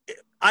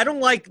 I don't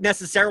like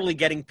necessarily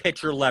getting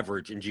pitcher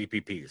leverage in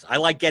GPPs. I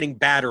like getting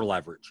batter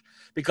leverage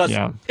because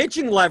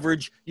pitching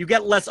leverage, you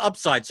get less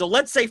upside. So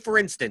let's say, for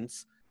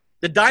instance,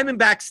 the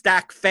Diamondback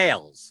stack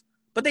fails,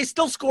 but they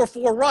still score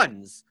 4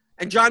 runs,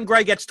 and John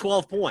Gray gets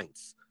 12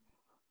 points.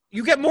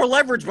 You get more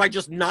leverage by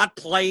just not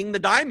playing the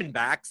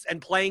Diamondbacks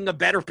and playing a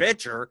better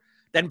pitcher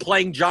than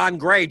playing John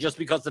Gray just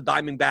because the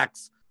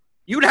Diamondbacks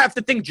 – you'd have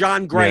to think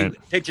John Gray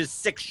pitches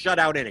 6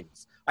 shutout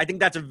innings. I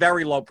think that's a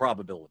very low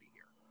probability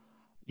here.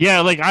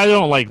 Yeah, like, I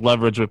don't like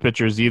leverage with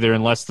pitchers either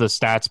unless the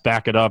stats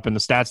back it up, and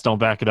the stats don't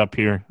back it up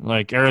here.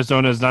 Like,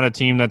 Arizona is not a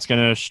team that's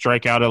going to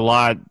strike out a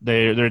lot.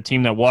 They're a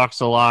team that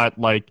walks a lot.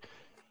 Like,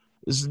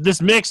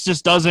 this mix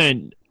just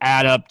doesn't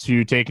add up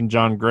to taking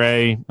John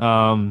Gray.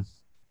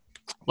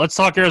 Let's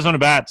talk Arizona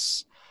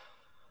bats.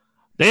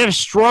 They have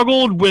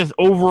struggled with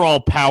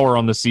overall power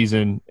on the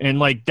season, and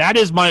like, that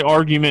is my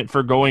argument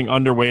for going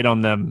underweight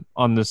on them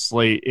on this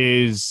slate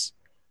is,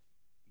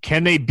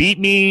 can they beat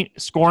me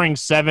scoring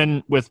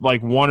 7 with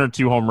like 1 or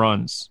 2 home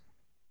runs?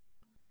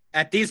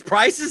 At these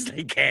prices,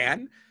 they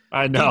can.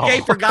 I know.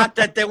 DK forgot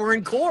that they were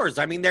in Coors.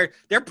 I mean,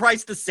 they're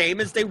priced the same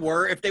as they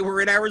were if they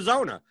were in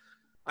Arizona.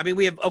 I mean,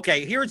 we have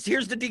here's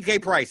the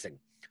DK pricing.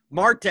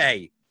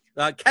 Marte,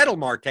 Kettle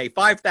Marte,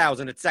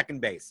 5,000 at second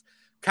base.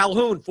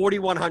 Calhoun,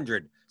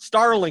 4,100.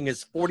 Starling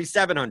is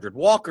 4,700.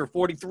 Walker,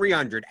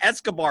 4,300.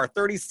 Escobar,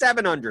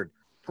 3,700.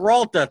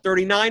 Peralta,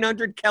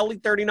 3,900. Kelly,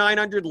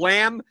 3,900.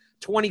 Lamb,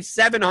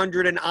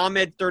 2,700, and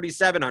Ahmed,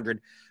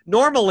 3,700.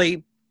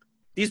 Normally,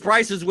 these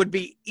prices would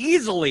be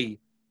easily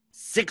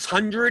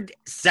 600,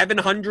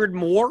 700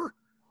 more,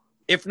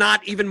 if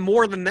not even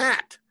more than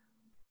that,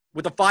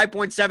 with a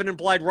 5.7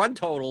 implied run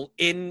total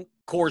in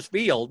Coors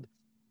Field,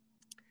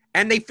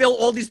 and they fill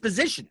all these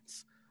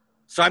positions.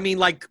 So, I mean,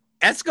 like,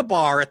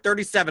 Escobar at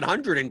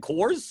 3,700 in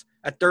Coors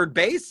at third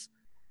base,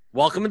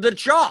 welcome to the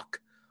chalk.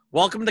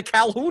 Welcome to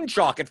Calhoun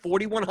chalk at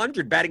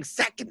 4,100, batting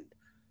second,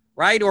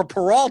 right? Or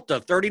Peralta,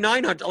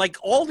 3,900. Like,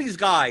 all these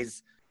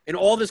guys in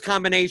all this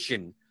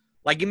combination,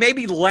 like,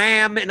 maybe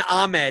Lamb and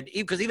Ahmed,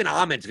 because even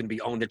Ahmed's going to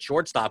be owned at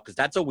shortstop because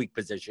that's a weak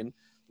position.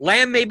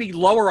 Lamb may be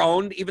lower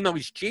owned, even though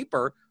he's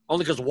cheaper,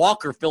 only because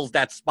Walker fills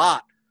that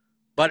spot.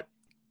 But,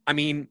 I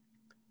mean,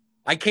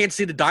 I can't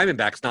see the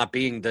Diamondbacks not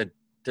being the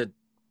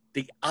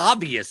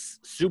obvious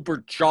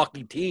super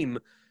chalky team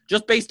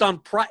just based on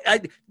price.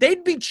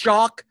 They'd be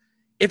chalk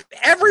if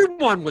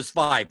everyone was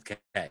 5K,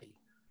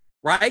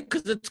 right?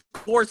 Because it's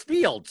Coors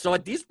Field. So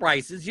at these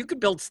prices, you could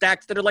build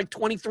stacks that are like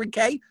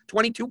 23K,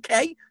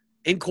 22K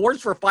in Coors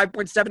for a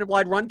 5.7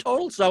 implied run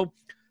total. So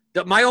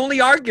my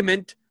only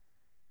argument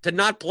to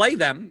not play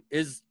them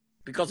is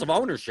because of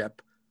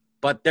ownership,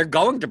 but they're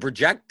going to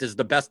project as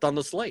the best on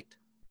the slate.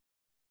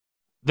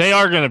 They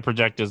are going to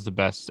project as the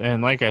best.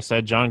 And like I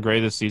said, John Gray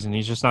this season,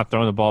 he's just not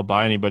throwing the ball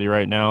by anybody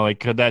right now. Like,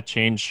 could that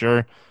change?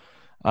 Sure.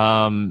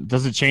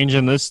 Does it change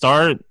in this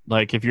start?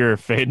 Like, if you're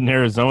fading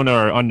Arizona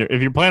or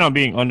if you're planning on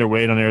being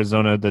underweight on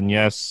Arizona, then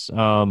yes.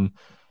 The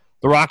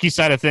Rocky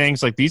side of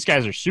things, like, these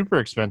guys are super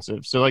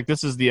expensive. So, like,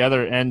 this is the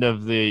other end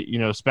of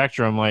the,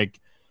 spectrum. Like,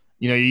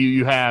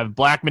 you have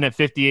Blackmon at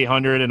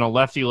 5,800 and a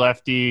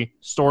lefty,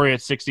 Story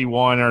at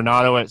 61,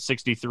 Arenado at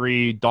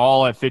 63,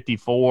 Dahl at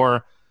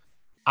 54.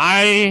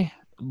 I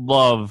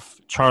love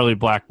Charlie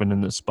Blackmon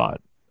in this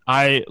spot.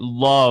 I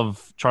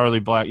love Charlie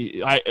Black.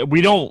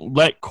 We don't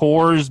let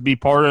Coors be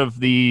part of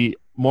the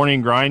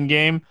morning grind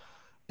game,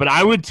 but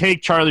I would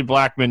take Charlie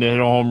Blackmon to hit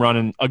a home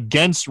run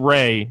against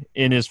Ray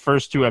in his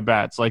first 2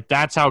 at-bats. Like,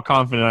 that's how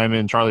confident I'm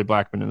in Charlie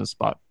Blackmon in this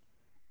spot.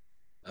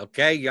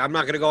 Okay, I'm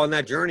not going to go on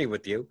that journey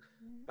with you.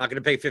 I'm not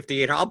going to pay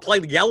 $5,800. I'll play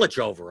Yelich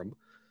over him.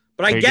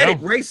 But I get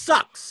it. Ray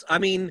sucks. I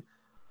mean,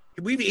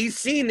 we've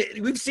seen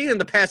in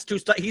the past 2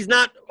 he's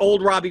not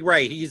old Robbie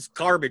Ray. He's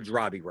garbage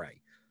Robbie Ray.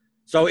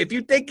 So if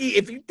you think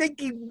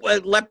he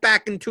left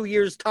back in 2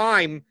 years'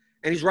 time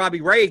and he's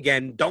Robbie Ray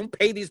again, don't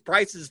pay these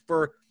prices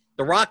for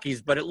the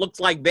Rockies. But it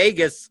looks like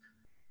Vegas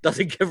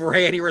doesn't give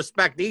Ray any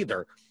respect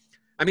either.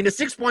 I mean, the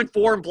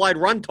 6.4 implied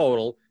run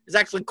total is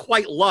actually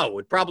quite low.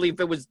 It probably, if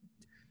it was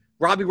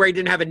Robbie Ray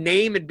didn't have a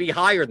name, it'd be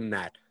higher than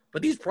that.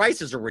 But these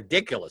prices are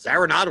ridiculous.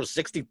 Arenado's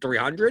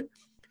 6,300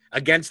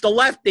 against a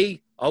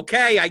lefty.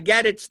 Okay, I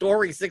get it.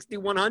 Story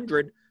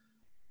 6,100.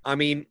 I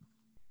mean,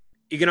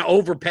 you're going to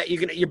overpay.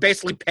 You're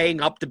basically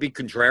paying up to be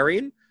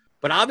contrarian.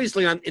 But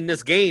obviously, in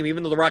this game,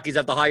 even though the Rockies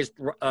have the highest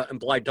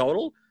implied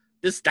total,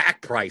 this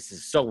stack price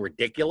is so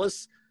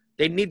ridiculous.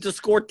 They need to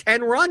score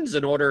 10 runs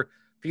in order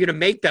for you to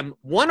make them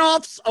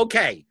one-offs.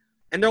 Okay,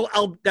 and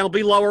they'll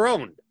be lower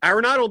owned.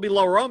 Arenado will be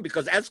lower owned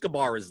because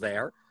Escobar is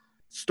there.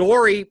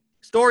 Story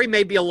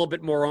may be a little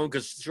bit more owned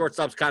because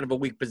shortstop's kind of a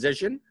weak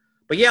position.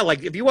 But yeah,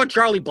 like if you want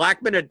Charlie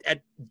Blackmon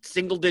at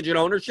single-digit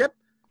ownership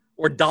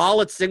or Dahl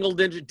at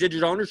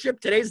single-digit ownership,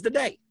 today's the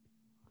day.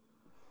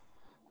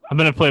 I'm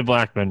going to play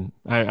Blackmon.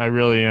 I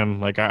really am.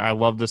 Like, I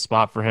love this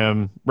spot for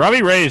him.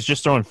 Robbie Ray is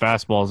just throwing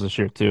fastballs this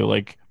year, too.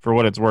 Like, for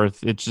what it's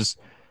worth. It's just,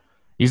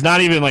 he's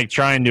not even, like,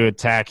 trying to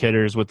attack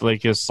hitters with,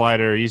 like, his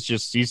slider.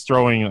 He's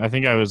throwing, I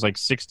think I was, like,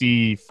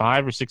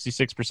 65 or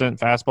 66%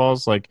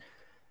 fastballs. Like,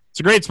 it's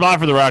a great spot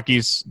for the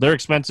Rockies. They're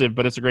expensive,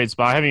 but it's a great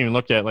spot. I haven't even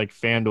looked at, like,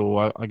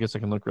 FanDuel. I guess I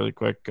can look really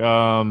quick.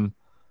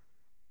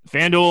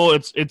 FanDuel,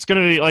 it's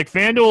going to be like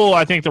FanDuel.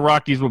 I think the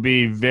Rockies will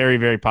be very,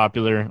 very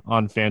popular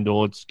on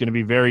FanDuel. It's going to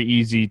be very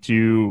easy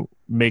to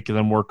make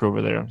them work over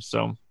there.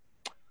 So, all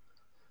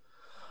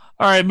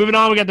right, moving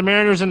on. We got the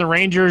Mariners and the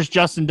Rangers.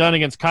 Justin Dunn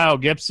against Kyle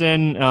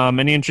Gibson.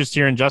 Any interest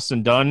here in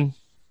Justin Dunn?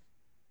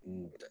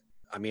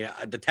 I mean,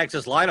 the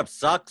Texas lineup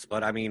sucks,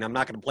 but I mean, I'm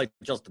not going to play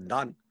Justin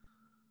Dunn.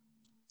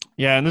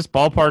 Yeah, in this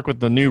ballpark with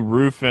the new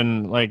roof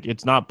and like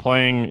it's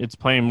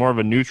playing more of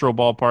a neutral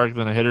ballpark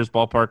than a hitter's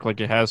ballpark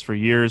like it has for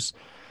years.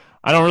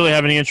 I don't really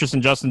have any interest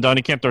in Justin Dunn.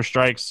 He can't throw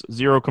strikes,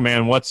 zero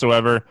command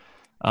whatsoever.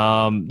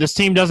 This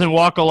team doesn't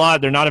walk a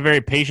lot. They're not a very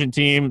patient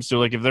team. So,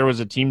 like, if there was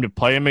a team to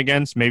play him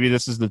against, maybe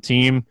this is the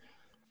team.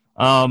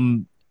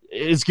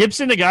 Is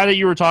Gibson the guy that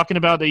you were talking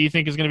about that you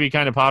think is going to be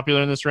kind of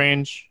popular in this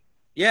range?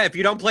 Yeah, if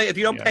you don't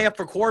pay up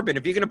for Corbin,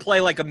 if you're going to play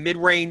like a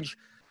mid-range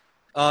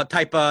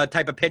type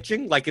of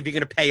pitching, like if you're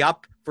going to pay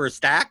up for a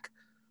stack,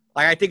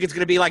 like I think it's going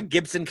to be like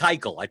Gibson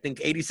Keuchel. I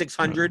think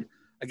 8,600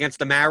 against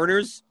the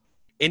Mariners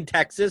in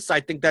Texas, I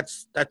think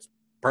that's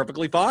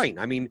perfectly fine.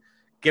 I mean,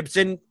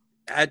 Gibson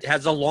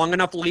has a long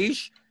enough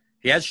leash.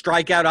 He has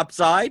strikeout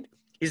upside.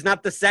 He's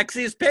not the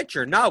sexiest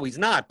pitcher. No, he's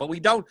not. But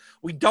we don't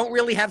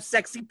really have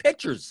sexy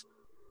pitchers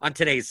on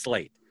today's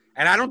slate.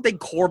 And I don't think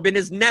Corbin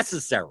is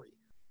necessary.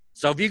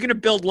 So if you're going to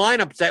build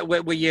lineups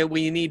where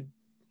you need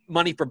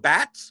money for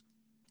bats,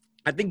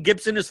 I think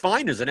Gibson is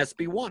fine as an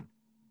SB1.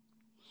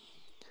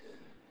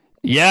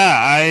 Yeah,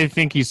 I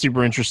think he's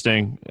super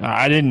interesting.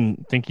 I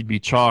didn't think he'd be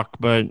chalk,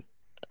 but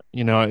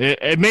you know,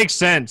 it makes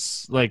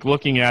sense, like,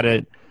 looking at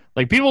it.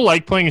 Like, people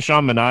like playing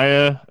Sean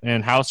Manaea,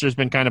 and Hauser's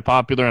been kind of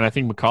popular, and I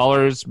think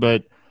McCullers,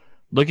 but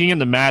looking at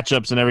the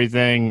matchups and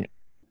everything,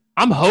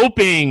 I'm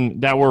hoping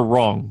that we're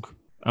wrong.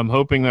 I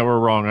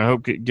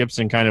hope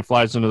Gibson kind of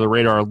flies under the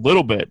radar a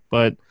little bit,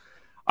 but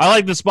I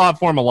like the spot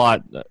for him a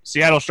lot.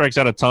 Seattle strikes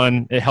out a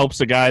ton. It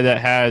helps a guy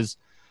that has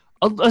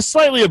a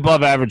slightly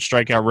above average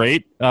strikeout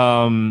rate.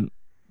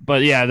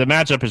 But, yeah, the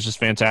matchup is just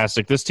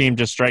fantastic. This team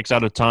just strikes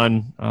out a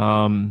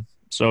ton.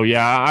 So,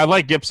 yeah, I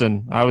like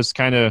Gibson. I was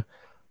kind of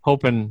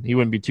hoping he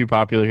wouldn't be too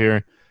popular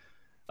here.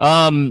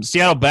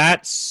 Seattle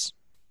bats.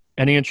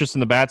 Any interest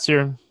in the bats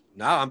here?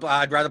 No,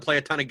 I'd rather play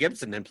a ton of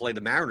Gibson than play the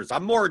Mariners.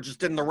 I'm more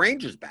interested in the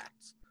Rangers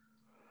bats.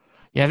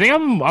 Yeah, I think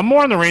I'm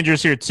more on the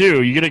Rangers here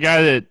too. You get a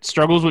guy that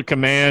struggles with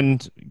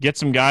command, get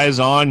some guys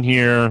on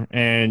here,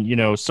 and you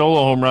know,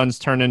 solo home runs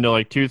turn into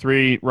like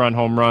 2-3 run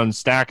home runs.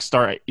 Stacks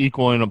start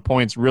equaling the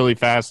points really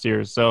fast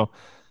here. So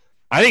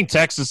I think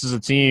Texas is a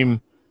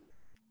team.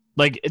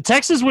 Like,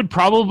 Texas would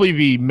probably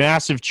be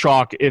massive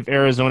chalk if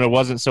Arizona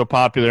wasn't so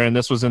popular and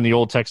this was in the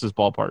old Texas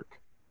ballpark.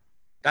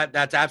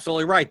 That's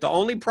absolutely right. The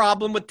only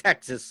problem with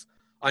Texas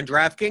on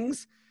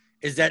DraftKings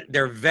is that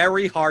they're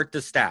very hard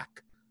to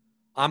stack.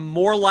 I'm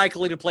more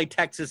likely to play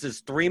Texas as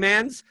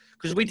three-mans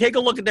because we take a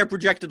look at their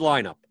projected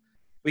lineup.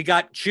 We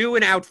got Chu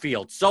in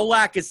outfield.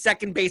 Solak is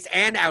second base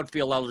and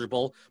outfield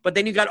eligible, but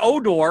then you got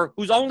Odor,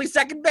 who's only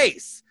second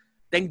base.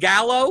 Then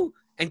Gallo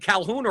and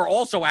Calhoun are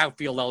also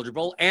outfield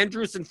eligible,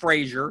 Andrus and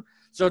Frazier.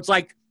 So it's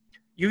like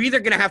you're either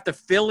going to have to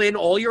fill in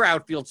all your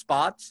outfield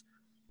spots.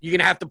 You're going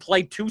to have to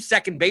play two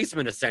second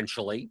basemen,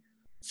 essentially.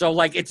 So,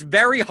 like, it's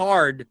very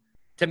hard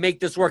to make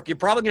this work. You're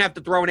probably going to have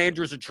to throw in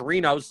Andrus or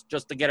Chirinos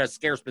just to get a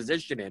scarce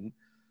position in.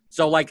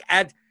 So, like,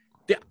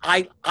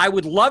 I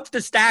would love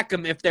to stack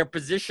them if their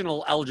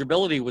positional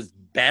eligibility was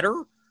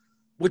better,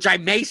 which I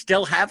may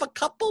still have a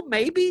couple,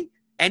 maybe,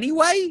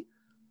 anyway.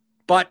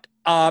 But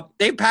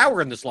they have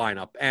power in this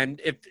lineup. And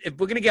if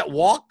we're going to get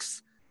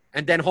walks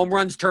and then home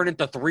runs turn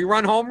into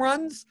 3-run home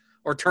runs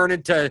or turn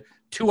into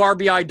 2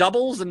 RBI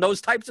doubles and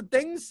those types of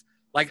things,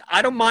 like,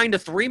 I don't mind a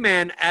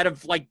 3-man out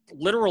of, like,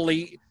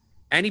 literally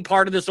any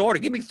part of this order.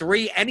 Give me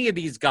 3, any of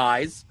these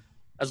guys,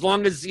 as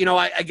long as, you know,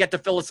 I get to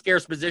fill a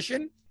scarce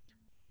position.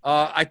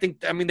 I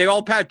mean, they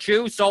all pass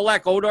Chu,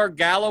 Solak, Odor,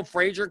 Gallo,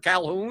 Frazier,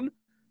 Calhoun,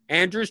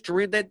 Andrus,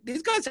 Torino.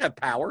 These guys have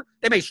power.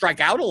 They may strike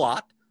out a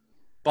lot,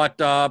 but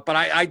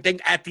I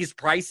think at these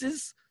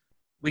prices,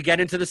 we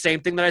get into the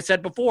same thing that I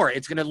said before.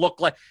 It's going to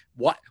look like,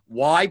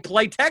 why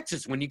play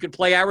Texas when you could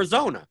play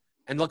Arizona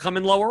and they'll come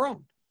in lower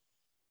owned?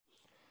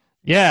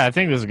 Yeah, I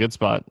think this is a good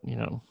spot. You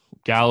know,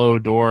 Gallo,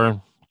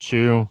 Door,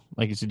 Chu.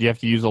 Like you said, you have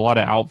to use a lot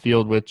of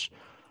outfield, which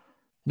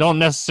don't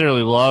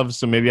necessarily love.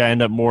 So maybe I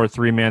end up more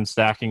 3-man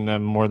stacking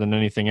them more than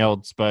anything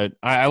else. But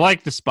I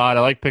like the spot.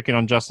 I like picking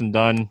on Justin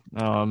Dunn.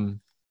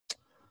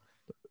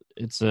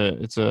 It's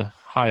a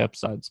high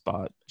upside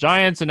spot.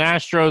 Giants and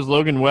Astros,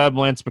 Logan Webb,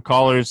 Lance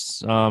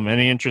McCullers.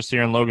 Any interest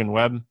here in Logan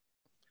Webb?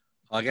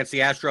 Against the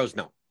Astros,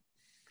 no.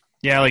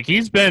 Yeah, like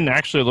he's been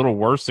actually a little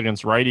worse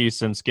against righties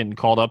since getting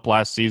called up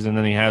last season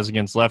than he has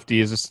against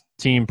lefties. This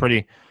team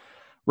pretty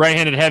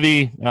right-handed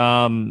heavy.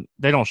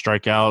 They don't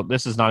strike out.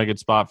 This is not a good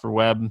spot for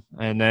Webb.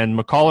 And then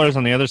McCullers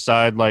on the other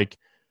side, like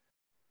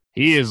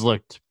he has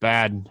looked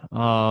bad.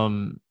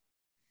 Can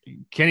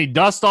he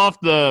dust off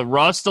the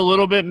rust a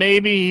little bit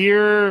maybe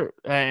here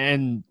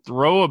and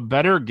throw a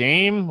better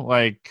game?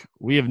 Like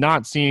we have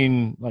not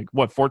seen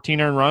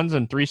 14 earned runs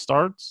in 3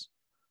 starts?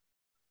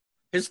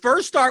 His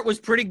first start was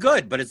pretty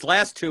good, but his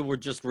last 2 were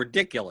just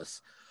ridiculous.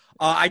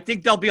 I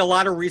think there'll be a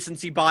lot of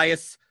recency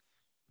bias,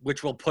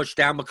 which will push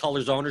down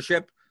McCullers'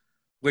 ownership,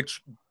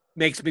 which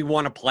makes me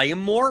want to play him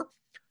more.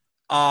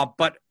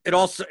 Looking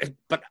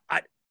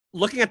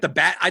at the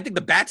bat, I think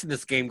the bats in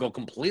this game go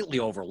completely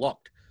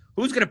overlooked.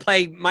 Who's going to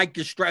play Mike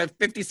Yastrzemski,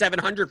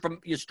 5,700 from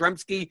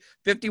Yastrzemski,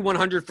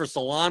 5,100 for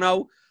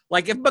Solano?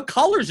 Like if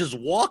McCullers is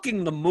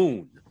walking the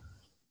moon,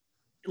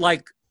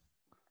 like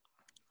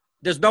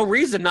there's no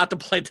reason not to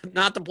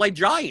play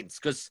Giants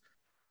because,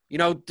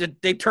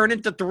 they turn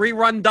into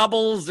 3-run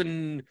doubles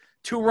and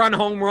 2-run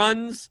home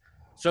runs.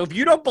 So if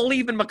you don't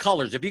believe in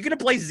McCullers, if you're going to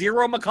play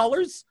 0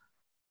 McCullers,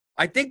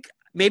 I think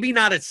maybe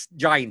not a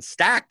Giant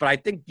stack, but I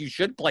think you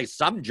should play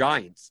some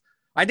Giants.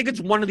 I think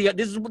it's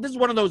this is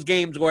one of those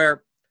games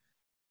where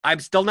I'm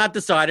still not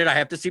decided. I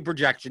have to see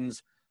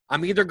projections.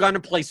 I'm either going to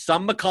play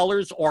some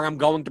McCullers or I'm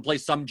going to play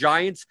some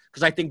Giants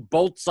because I think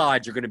both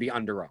sides are going to be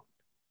under-owned.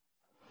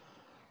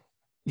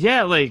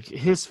 Yeah, like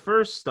his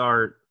first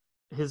start,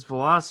 his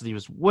velocity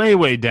was way,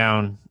 way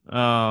down.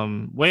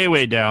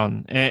 Way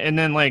down. And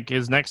then like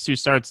his next 2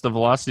 starts, the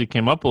velocity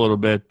came up a little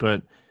bit,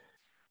 but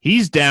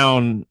he's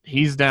down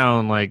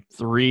like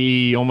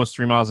almost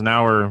 3 miles an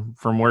hour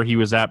from where he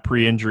was at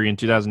pre-injury in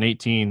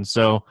 2018.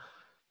 So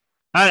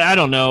I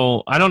don't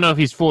know. I don't know if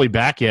he's fully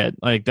back yet.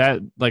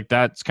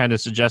 That's kind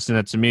of suggesting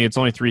that to me. It's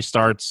only 3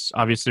 starts.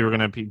 Obviously, we're going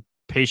to be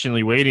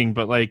patiently waiting,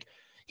 but like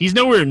he's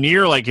nowhere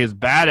near like his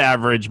bad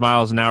average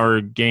miles an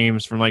hour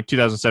games from like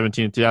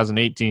 2017 and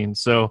 2018.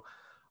 So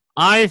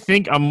I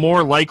think I'm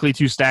more likely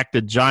to stack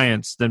the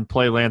Giants than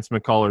play Lance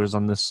McCullers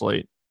on this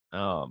slate.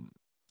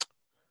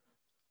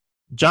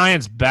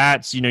 Giants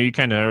bats, you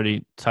kind of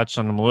already touched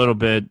on them a little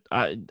bit.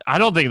 I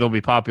don't think they'll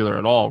be popular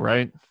at all,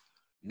 right?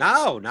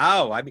 No.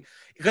 I mean,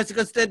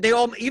 because they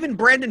all, even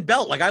Brandon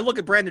Belt. Like I look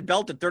at Brandon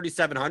Belt at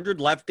 3,700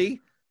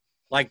 lefty,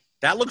 like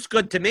that looks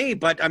good to me.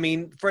 But I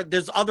mean,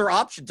 there's other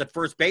options at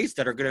first base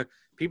that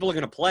people are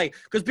gonna play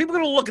because people are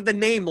gonna look at the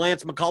name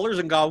Lance McCullers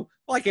and go,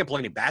 well, I can't play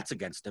any bats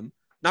against him,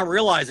 not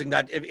realizing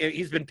that if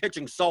he's been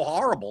pitching so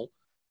horrible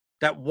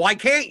that why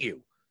can't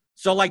you?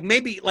 So like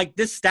maybe like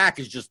this stack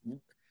is just.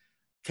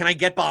 Can I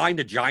get behind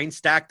a Giant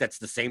stack that's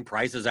the same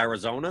price as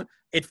Arizona?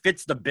 It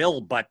fits the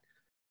bill, but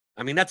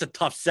I mean, that's a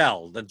tough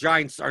sell. The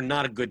Giants are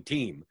not a good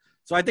team.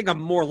 So I think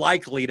I'm more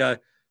likely to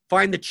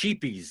find the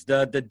cheapies,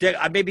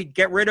 I maybe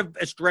get rid of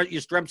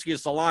Yastrzemski or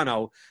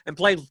Solano and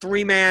play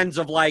 3-mans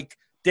of like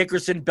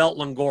Dickerson, Belt,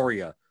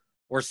 Longoria,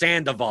 or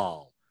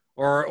Sandoval,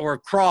 or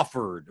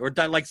Crawford, or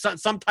like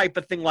some type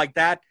of thing like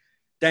that,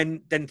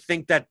 then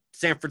think that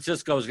San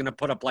Francisco is going to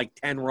put up like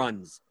 10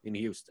 runs in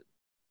Houston.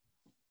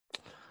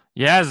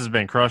 Yaz has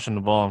been crushing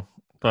the ball,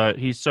 but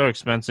he's so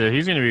expensive.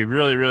 He's going to be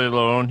really, really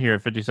low owned here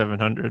at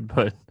 5,700,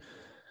 but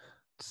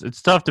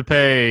it's tough to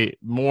pay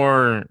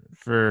more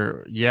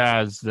for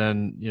Yaz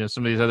than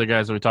some of these other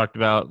guys that we talked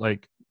about.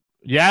 Like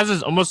Yaz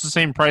is almost the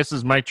same price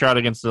as Mike Trout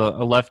against a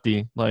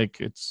lefty. Like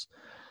it's,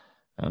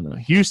 I don't know,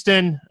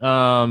 Houston.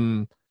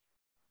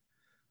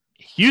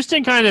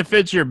 Houston kind of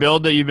fits your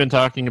build that you've been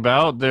talking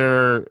about.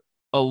 They're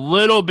a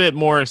little bit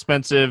more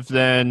expensive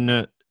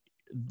than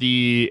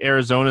the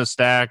Arizona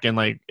stack, and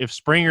like if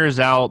Springer's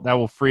out, that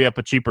will free up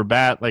a cheaper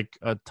bat like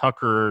a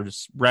Tucker or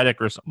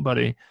Reddick or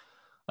somebody.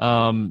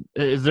 Are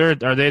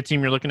they a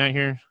team you're looking at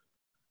here?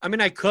 I mean,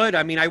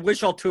 I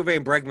wish Altuve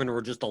and Bregman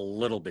were just a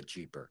little bit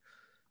cheaper.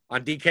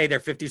 On DK, they're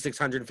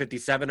 5,600 and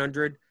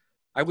 5,700.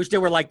 I wish they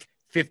were like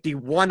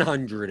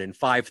 5,100 and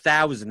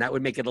 5,000. That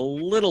would make it a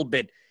little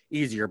bit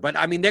easier. But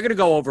I mean, they're going to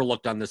go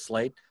overlooked on this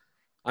slate.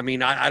 I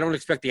mean, I don't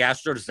expect the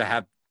Astros to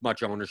have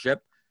much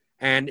ownership.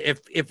 And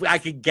if I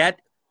could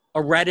get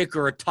a Reddick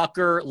or a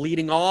Tucker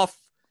leading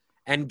off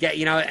and get,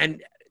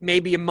 and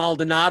maybe a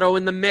Maldonado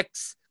in the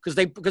mix, because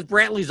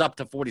Brantley's up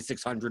to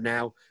 4,600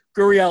 now.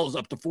 Gurriel's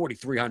up to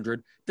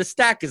 4,300. The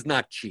stack is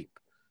not cheap.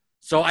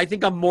 So I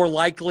think I'm more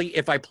likely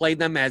if I play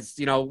them as,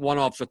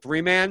 one-offs or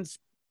 3-mans.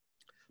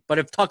 But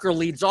if Tucker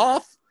leads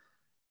off,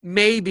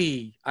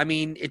 maybe. I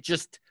mean,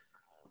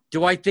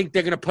 do I think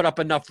they're going to put up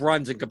enough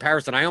runs in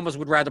comparison? I almost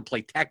would rather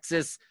play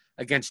Texas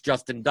against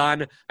Justin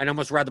Dunn. I'd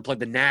almost rather play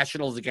the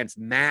Nationals against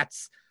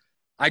Mats.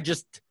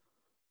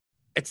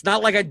 It's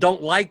not like I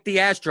don't like the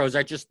Astros.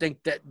 I just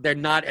think that they're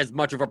not as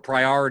much of a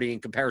priority in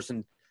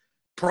comparison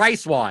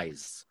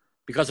price-wise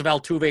because of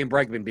Altuve and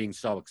Bregman being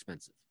so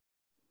expensive.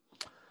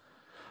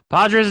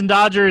 Padres and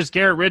Dodgers,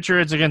 Garrett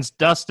Richards against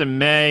Dustin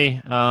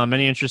May.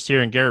 Any interest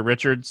here in Garrett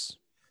Richards?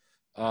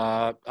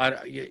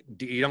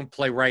 You don't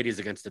play righties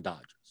against the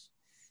Dodgers.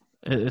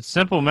 It's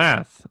simple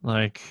math.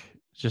 Like,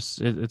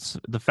 it's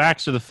the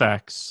facts are the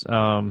facts.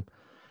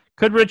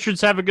 Could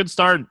Richards have a good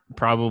start?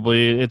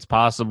 Probably. It's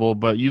possible.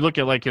 But you look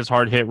at like his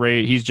hard hit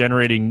rate, he's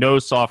generating no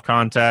soft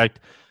contact.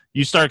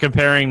 You start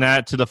comparing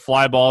that to the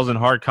fly balls and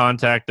hard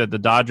contact that the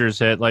Dodgers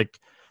hit. Like,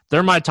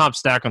 they're my top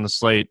stack on the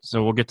slate.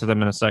 So we'll get to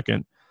them in a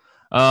second.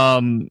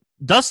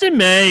 Dustin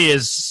May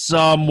is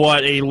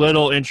somewhat a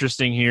little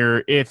interesting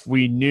here if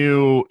we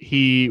knew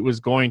he was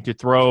going to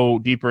throw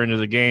deeper into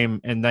the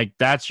game. And like,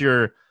 that's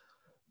your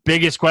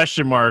biggest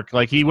question mark.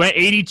 Like, he went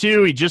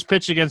 82. He just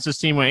pitched against this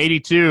team, went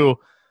 82.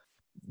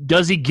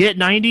 Does he get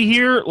 90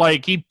 here?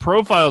 Like, he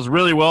profiles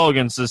really well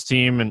against this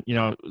team. And, you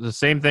know, the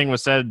same thing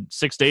was said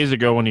 6 days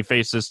ago when he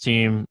faced this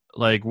team.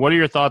 Like, what are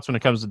your thoughts when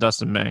it comes to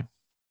Dustin May?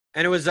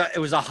 And it was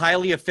a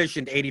highly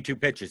efficient 82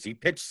 pitches. He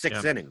pitched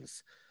six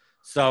innings.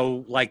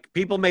 So, like,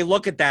 people may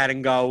look at that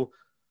and go,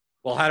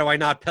 well, how do I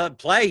not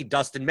play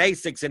Dustin May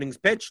 6 innings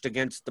pitched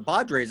against the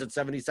Padres at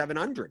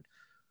 7,700?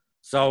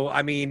 So,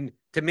 I mean,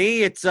 to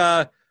me, it's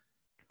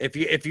if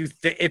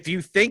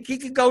you think he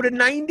could go to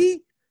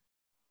 90,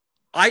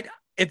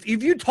 if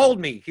you told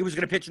me he was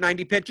going to pitch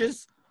 90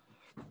 pitches,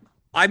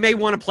 I may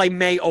want to play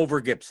May over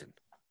Gibson.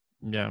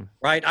 Yeah.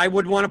 Right? I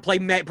would want to play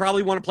May,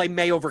 probably want to play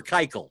May over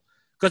Keuchel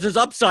because his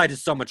upside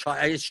is so much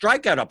higher. His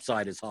strikeout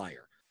upside is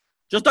higher.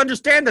 Just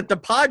understand that the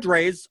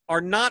Padres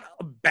are not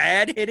a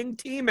bad hitting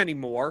team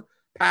anymore,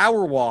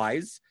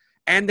 power-wise,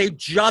 and they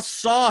just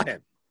saw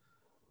him.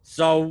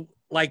 So,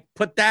 like,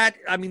 put that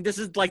 – I mean, this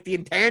is like the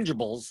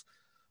intangibles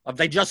of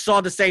they just saw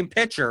the same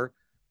pitcher.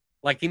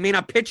 Like, he may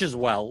not pitch as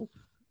well.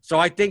 So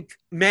I think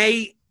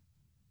May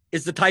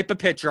is the type of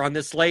pitcher on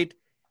this slate.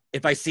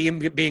 If I see him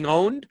being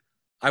owned,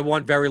 I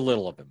want very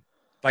little of him.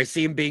 If I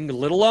see him being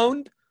little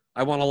owned,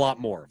 I want a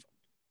lot more of him.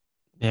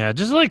 Yeah,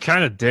 just like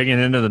kind of digging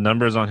into the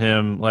numbers on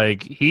him.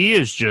 Like,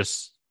 he's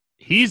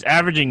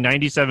averaging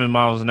 97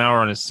 miles an hour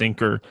on his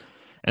sinker,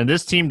 and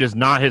this team does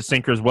not hit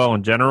sinkers well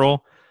in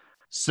general.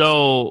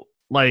 So,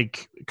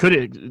 like,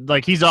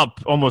 he's up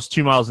almost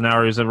 2 miles an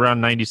hour. He was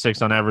around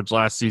 96 on average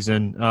last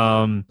season.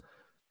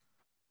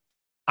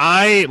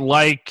 I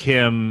like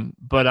him,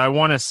 but I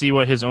want to see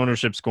what his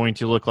ownership's going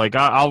to look like.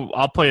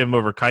 I'll play him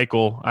over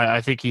Keuchel.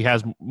 I think he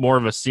has more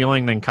of a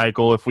ceiling than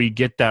Keuchel if we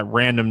get that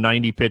random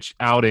 90-pitch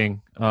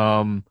outing.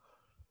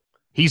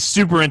 He's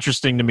super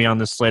interesting to me on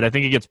this slate. I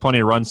think he gets plenty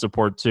of run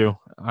support, too.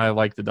 I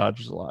like the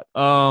Dodgers a lot.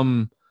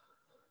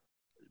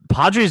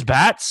 Padres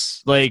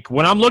bats, like,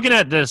 when I'm looking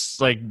at this,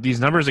 like, these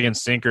numbers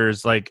against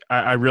sinkers, like,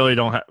 I really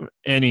don't have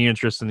any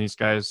interest in these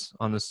guys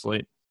on this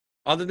slate.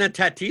 Other than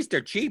Tatis, they're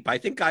cheap. I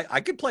think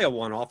I could play a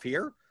one-off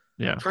here.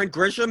 Yeah. Trent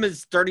Grisham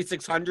is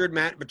 3,600.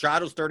 Matt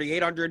Machado's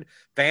 3,800.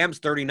 Pham's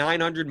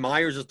 3,900.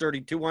 Myers is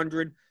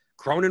 3,200.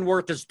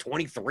 Cronenworth is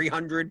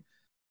 2,300.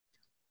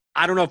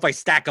 I don't know if I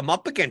stack them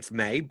up against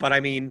May, but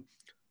I mean,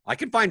 I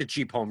can find a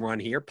cheap home run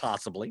here,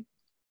 possibly.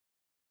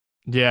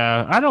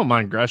 Yeah, I don't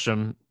mind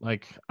Gresham.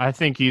 Like, I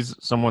think he's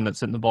someone that's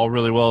hitting the ball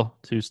really well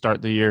to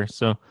start the year,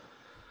 so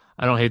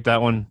I don't hate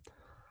that one.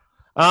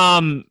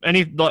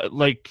 Any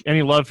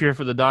love here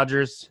for the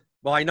Dodgers?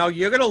 Well, I know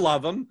you're going to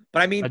love them,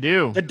 but I mean, I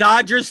do. The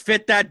Dodgers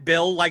fit that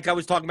bill, like I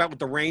was talking about with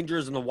the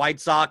Rangers and the White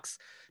Sox,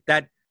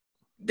 that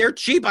they're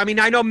cheap. I mean,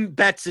 I know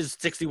Betts is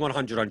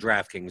 6,100 on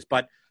DraftKings,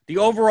 but the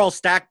overall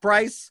stack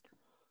price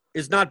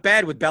is not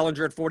bad with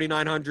Bellinger at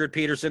 4,900,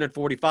 Peterson at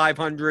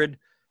 4,500.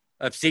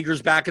 If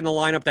Seager's back in the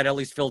lineup, that at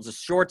least fills a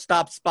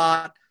shortstop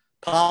spot.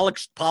 Pollock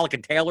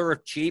and Taylor are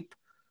cheap.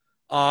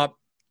 They're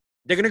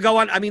going to go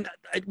on. I mean,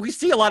 we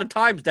see a lot of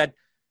times that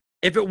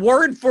if it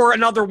weren't for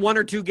another 1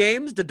 or 2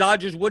 games, the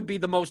Dodgers would be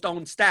the most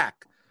owned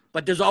stack.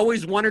 But there's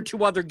always 1 or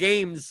 2 other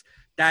games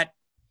that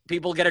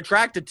people get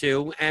attracted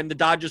to, and the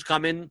Dodgers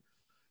come in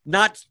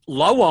not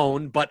low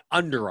owned, but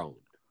under owned.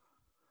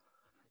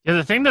 Yeah,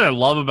 the thing that I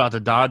love about the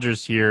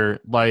Dodgers here,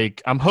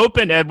 like, I'm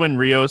hoping Edwin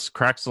Rios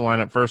cracks the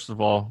lineup, first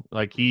of all.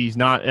 Like, he's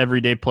not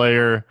everyday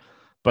player,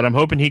 but I'm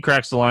hoping he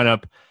cracks the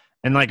lineup.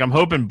 And, like, I'm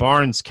hoping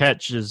Barnes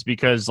catches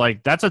because,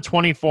 like, that's a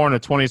 $2,400 and a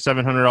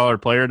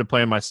 $2,700 player to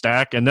play in my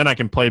stack. And then I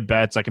can play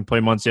Betts. I can play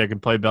Muncy. I can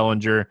play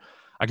Bellinger.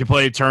 I can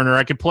play Turner.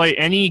 I can play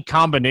any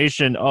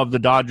combination of the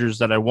Dodgers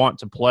that I want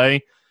to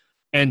play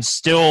and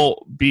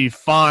still be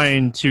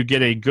fine to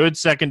get a good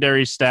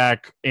secondary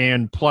stack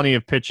and plenty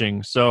of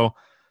pitching. So,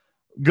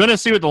 going to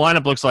see what the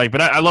lineup looks like.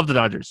 But I love the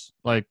Dodgers.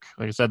 Like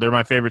I said, they're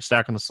my favorite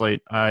stack on the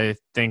slate. I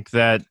think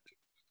that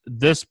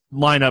this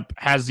lineup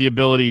has the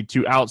ability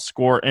to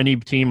outscore any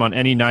team on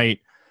any night.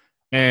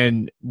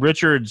 And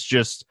Richards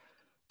just,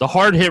 the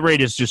hard hit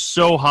rate is just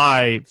so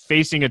high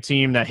facing a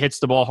team that hits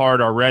the ball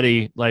hard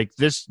already. Like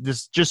this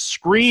just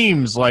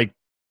screams like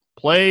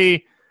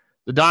play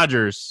the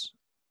Dodgers.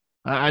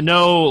 I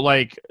know,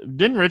 like,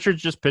 didn't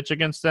Richards just pitch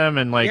against them?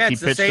 And like Yeah, he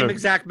it's the pitched same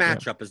exact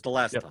matchup as the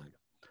last Yep. time.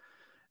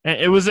 And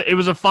it was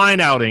a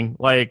fine outing.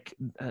 Like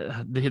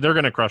they're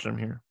gonna crush him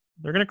here.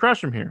 They're gonna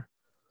crush him here.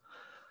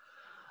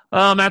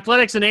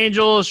 Athletics and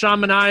Angels, Sean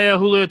Manaea,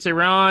 Julio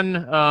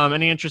Teheran.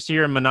 Any interest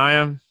here in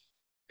Manaea?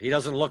 He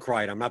doesn't look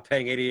right. I'm not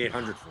paying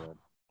 8,800 for him.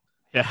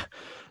 Yeah,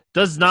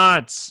 does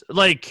not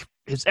like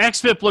his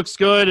xFIP looks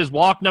good. His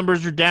walk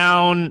numbers are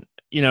down.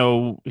 You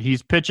know,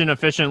 he's pitching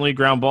efficiently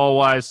ground ball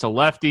wise to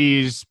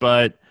lefties,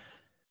 but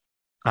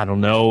I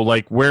don't know.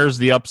 Like, where's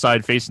the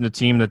upside facing a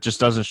team that just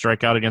doesn't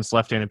strike out against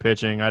left-handed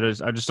pitching? I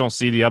just don't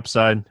see the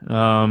upside.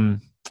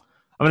 I'm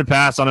gonna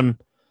pass on him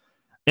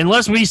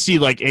unless we see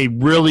like a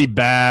really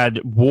bad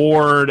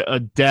Ward,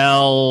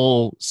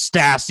 Adele,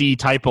 Stassi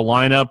type of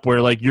lineup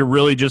where like you're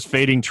really just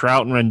fading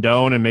Trout and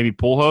Rendon and maybe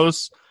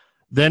Pujols.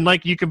 Then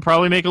like you can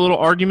probably make a little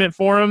argument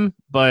for him,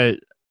 but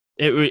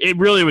it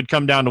really would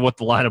come down to what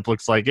the lineup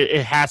looks like.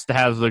 It has to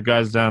have the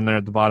guys down there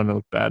at the bottom that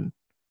look bad.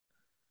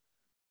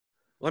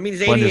 Well, I mean,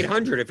 he's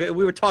 8,800. If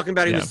we were talking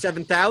about he was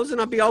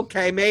 7,000, I'd be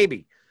okay,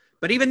 maybe.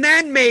 But even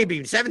then,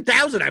 maybe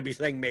 7,000, I'd be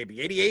saying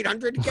maybe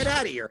 8,800. Get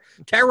out of here.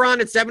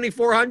 Teheran at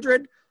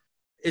 7,400.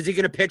 Is he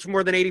going to pitch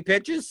more than 80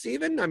 pitches?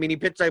 Even I mean, he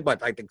pitched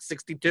I think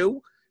 62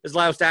 his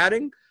last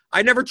outing.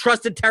 I never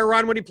trusted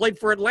Teheran when he played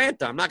for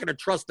Atlanta. I'm not going to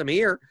trust him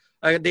here.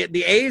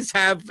 The A's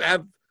have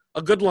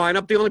a good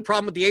lineup. The only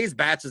problem with the A's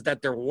bats is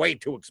that they're way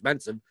too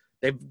expensive.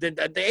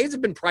 The A's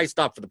have been priced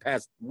up for the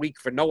past week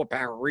for no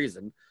apparent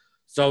reason.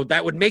 So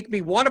that would make me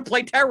want to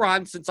play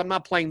Teheran since I'm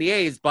not playing the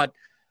A's, but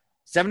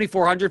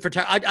 7,400 for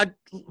Teheran.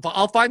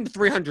 I'll find the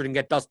 300 and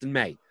get Dustin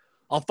May.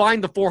 I'll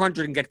find the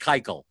 400 and get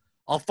Keuchel.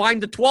 I'll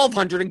find the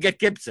 1,200 and get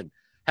Gibson.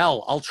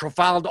 Hell, I'll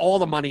find all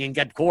the money and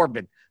get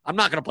Corbin. I'm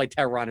not going to play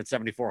Teheran at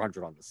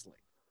 7,400 on the slate.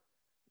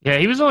 Yeah,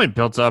 he was only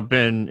built up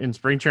in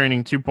spring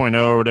training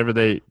 2.0 or whatever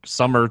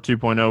summer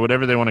 2.0,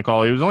 whatever they want to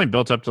call it. He was only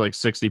built up to like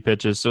 60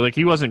 pitches. So like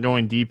he wasn't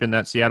going deep in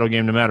that Seattle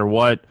game no matter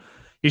what.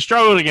 He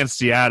struggled against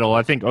Seattle.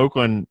 I think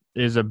Oakland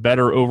is a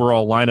better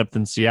overall lineup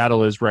than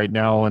Seattle is right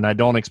now, and I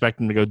don't expect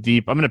him to go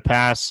deep. I'm going to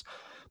pass,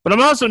 but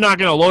I'm also not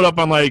going to load up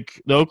on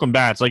like the Oakland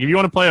bats. Like if you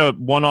want to play a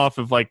one-off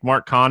of like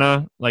Mark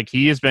Canha, like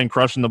he has been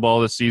crushing the ball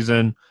this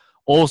season.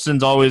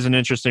 Olsen's always an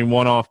interesting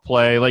one-off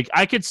play. Like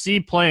I could see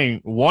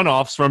playing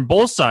one-offs from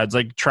both sides.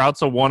 Like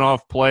Trout's a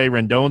one-off play,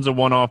 Rendon's a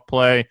one-off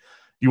play.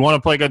 You want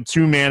to play like a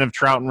two-man of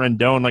Trout and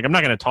Rendon. Like I'm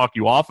not going to talk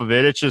you off of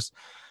it. It's just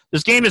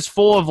this game is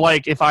full of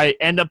like if I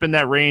end up in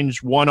that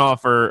range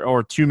one-off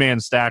or two-man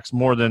stacks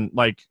more than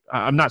like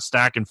I'm not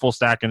full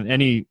stacking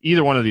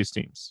either one of these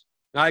teams.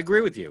 I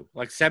agree with you.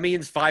 Like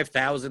Semion's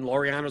 5,000,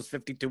 Laureano's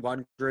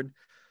 5,200.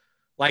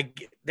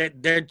 Like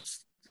they're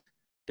just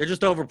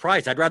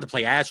overpriced. I'd rather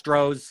play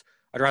Astros.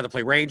 I'd rather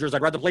play Rangers.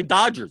 I'd rather play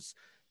Dodgers.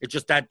 It's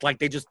just that, like,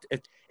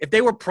 if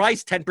they were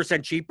priced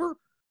 10% cheaper,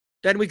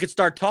 then we could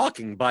start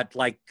talking. But,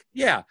 like,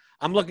 yeah,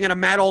 I'm looking at a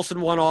Matt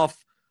Olson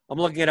one-off. I'm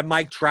looking at a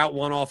Mike Trout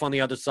one-off on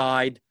the other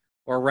side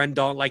or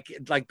Rendon.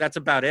 Like that's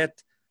about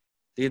it.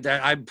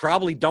 I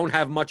probably don't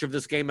have much of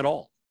this game at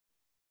all.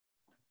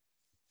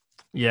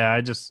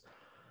 Yeah,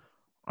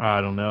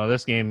 I don't know.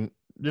 This game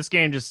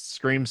just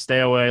screams stay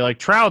away. Like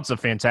Trout's a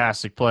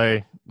fantastic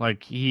play.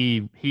 Like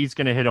he's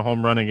going to hit a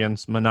home run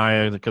against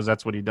Manaea because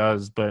that's what he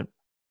does. But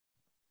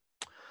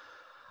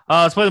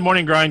let's play the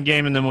morning grind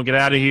game and then we'll get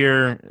out of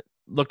here.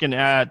 Looking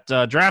at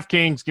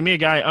DraftKings, give me a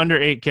guy under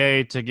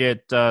 8K to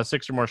get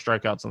 6 or more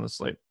strikeouts on the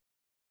slate.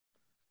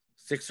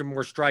 6 or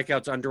more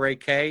strikeouts under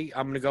 8K.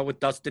 I'm going to go with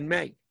Dustin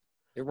May.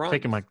 It runs.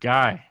 Taking my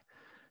guy.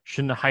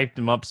 Shouldn't have hyped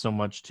him up so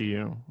much to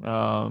you.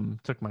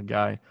 Took my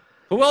guy.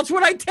 Who else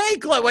would I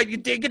take? Like, what, you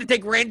going to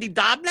take Randy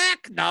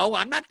Dobnak? No,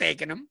 I'm not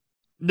taking him.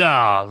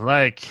 No,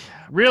 like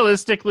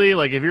realistically,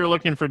 like if you're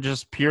looking for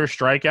just pure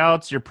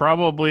strikeouts, you're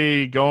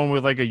probably going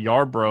with like a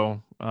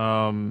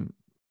Yarbrough.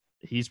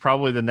 He's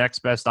probably the next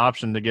best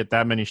option to get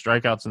that many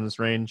strikeouts in this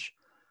range.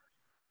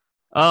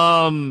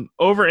 Over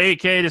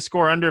 8K to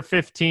score under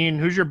 15.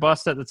 Who's your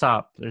bust at the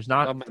top? There's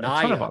not a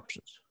ton of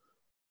options.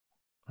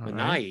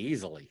 Manaea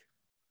easily.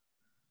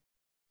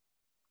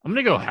 I'm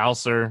gonna go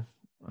Hauser.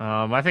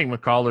 I think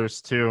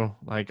McCullers too.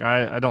 Like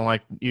I don't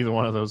like either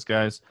one of those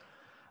guys.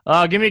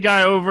 Give me a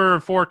guy over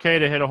 4K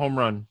to hit a home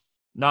run.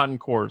 Not in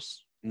Coors.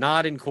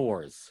 Not in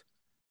Coors.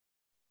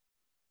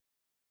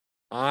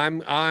 I'm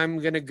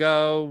gonna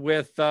go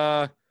with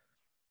I'm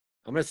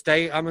gonna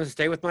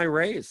stay with my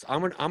Rays.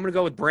 I'm gonna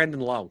go with Brandon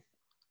Lowe.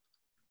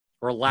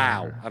 Or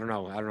Lau. I don't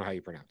know how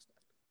you pronounce that.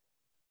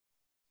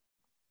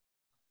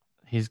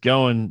 He's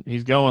going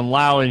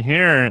Lau in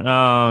here.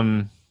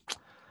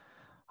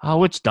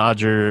 Which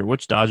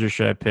Dodger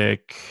should I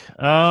pick?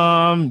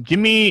 Give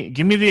me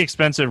the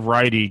expensive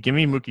righty. Give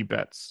me Mookie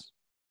Betts.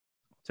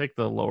 Take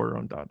the lower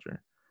owned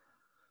Dodger.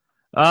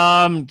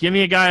 Give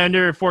me a guy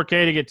under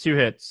 4K to get 2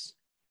 hits.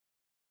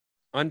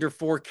 Under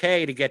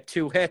 4K to get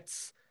 2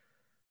 hits.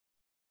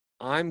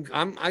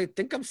 I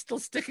think I'm still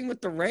sticking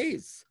with the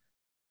Rays.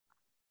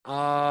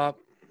 I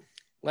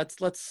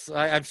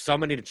have so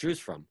many to choose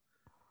from.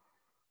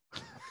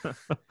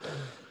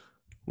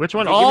 Which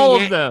one? Okay, give me All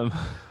of them.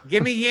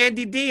 give me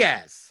Yandy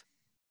Diaz.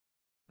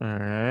 All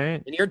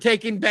right. And you're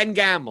taking Ben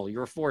Gamble.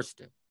 You're forced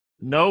to.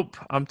 Nope.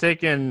 I'm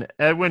taking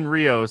Edwin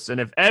Rios. And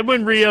if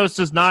Edwin Rios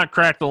does not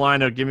crack the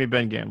lineup, give me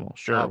Ben Gamble.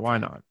 Sure, Okay. why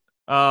not?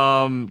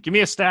 Give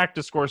me a stack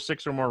to score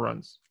 6 or more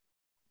runs.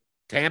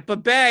 Tampa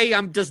Bay.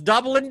 I'm just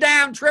doubling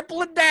down,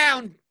 tripling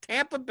down.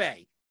 Tampa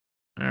Bay.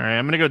 All right,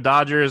 I'm gonna go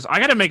Dodgers. I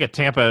gotta make a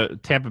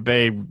Tampa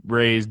Bay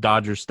Rays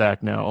Dodgers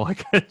stack now.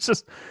 Like it's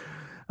just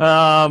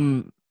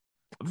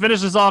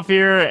finish this off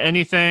here.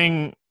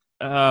 Anything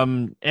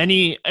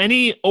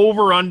any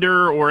over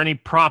under or any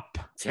prop?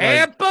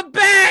 Tampa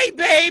Bay,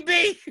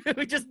 baby.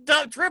 We just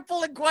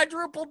triple and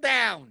quadruple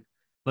down.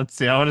 Let's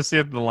see. I want to see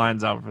if the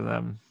line's out for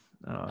them.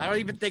 I don't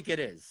even think it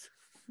is.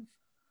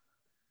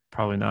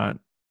 Probably not.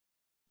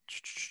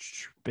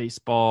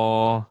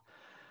 Baseball.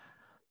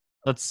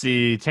 Let's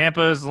see.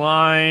 Tampa's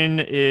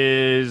line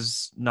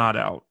is not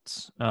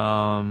out.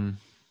 Yeah,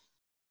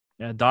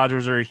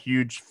 Dodgers are a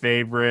huge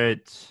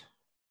favorite.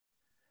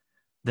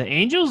 The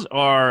Angels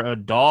are a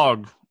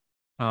dog.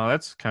 Oh,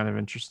 that's kind of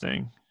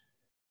interesting.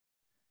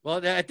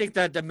 Well, I think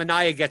that the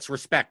Mania gets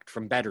respect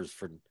from bettors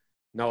for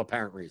no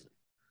apparent reason.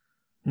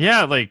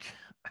 Yeah, like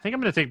I think I'm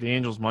going to take the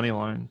Angels money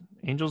line.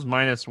 Angels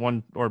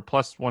 -1 or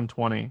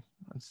 +120.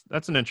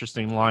 That's an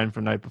interesting line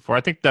for night before.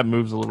 I think that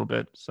moves a little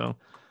bit. So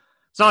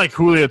it's not like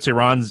Julio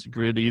Teheran's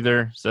good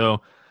either.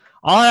 So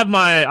I'll have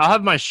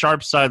my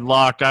sharp side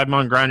lock. I'm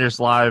on Grinders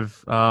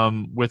Live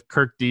with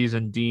Kirk Dees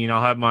and Dean.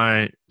 I'll have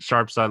my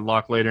sharp side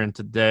lock later in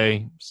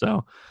today.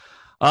 So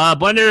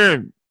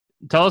Blender,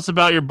 tell us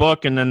about your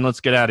book and then let's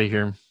get out of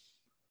here.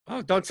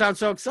 Oh, don't sound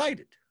so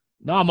excited.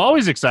 No, I'm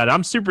always excited.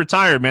 I'm super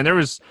tired, man. There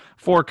was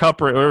 4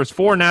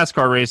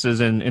 NASCAR races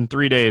in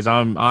 3 days.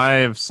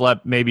 I've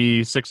slept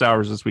maybe 6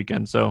 hours this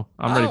weekend, so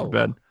I'm ready for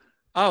bed.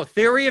 Oh,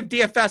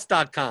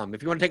 theoryofdfs.com.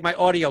 If you want to take my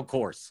audio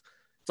course,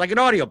 it's like an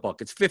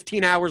audiobook. It's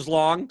 15 hours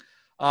long.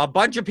 A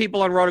bunch of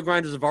people on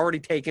Roto-Grinders have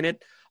already taken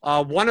it.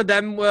 One of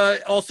them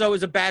also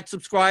is a BAT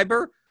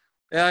subscriber.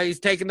 He's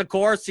taken the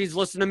course. He's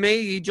listened to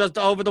me. He just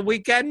over the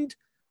weekend,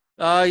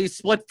 he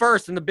split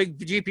first in the big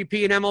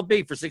GPP and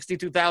MLB for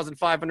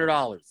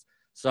 $62,500.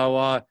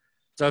 So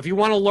if you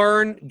want to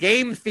learn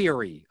game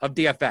theory of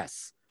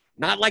DFS,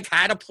 not like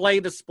how to play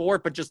the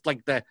sport, but just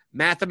like the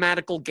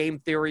mathematical game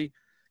theory,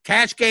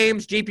 cash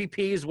games,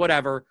 GPPs,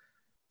 whatever,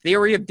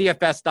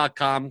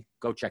 theoryofdfs.com.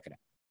 Go check it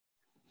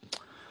out.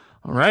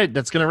 All right,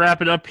 that's going to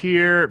wrap it up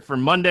here for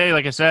Monday.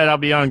 Like I said, I'll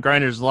be on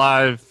Grinders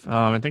Live.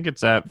 I think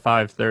it's at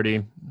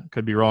 5:30.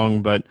 Could be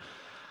wrong, but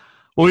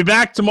we'll be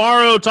back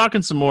tomorrow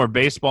talking some more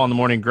baseball in the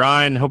morning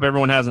grind. Hope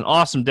everyone has an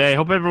awesome day.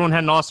 Hope everyone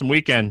had an awesome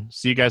weekend.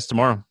 See you guys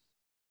tomorrow.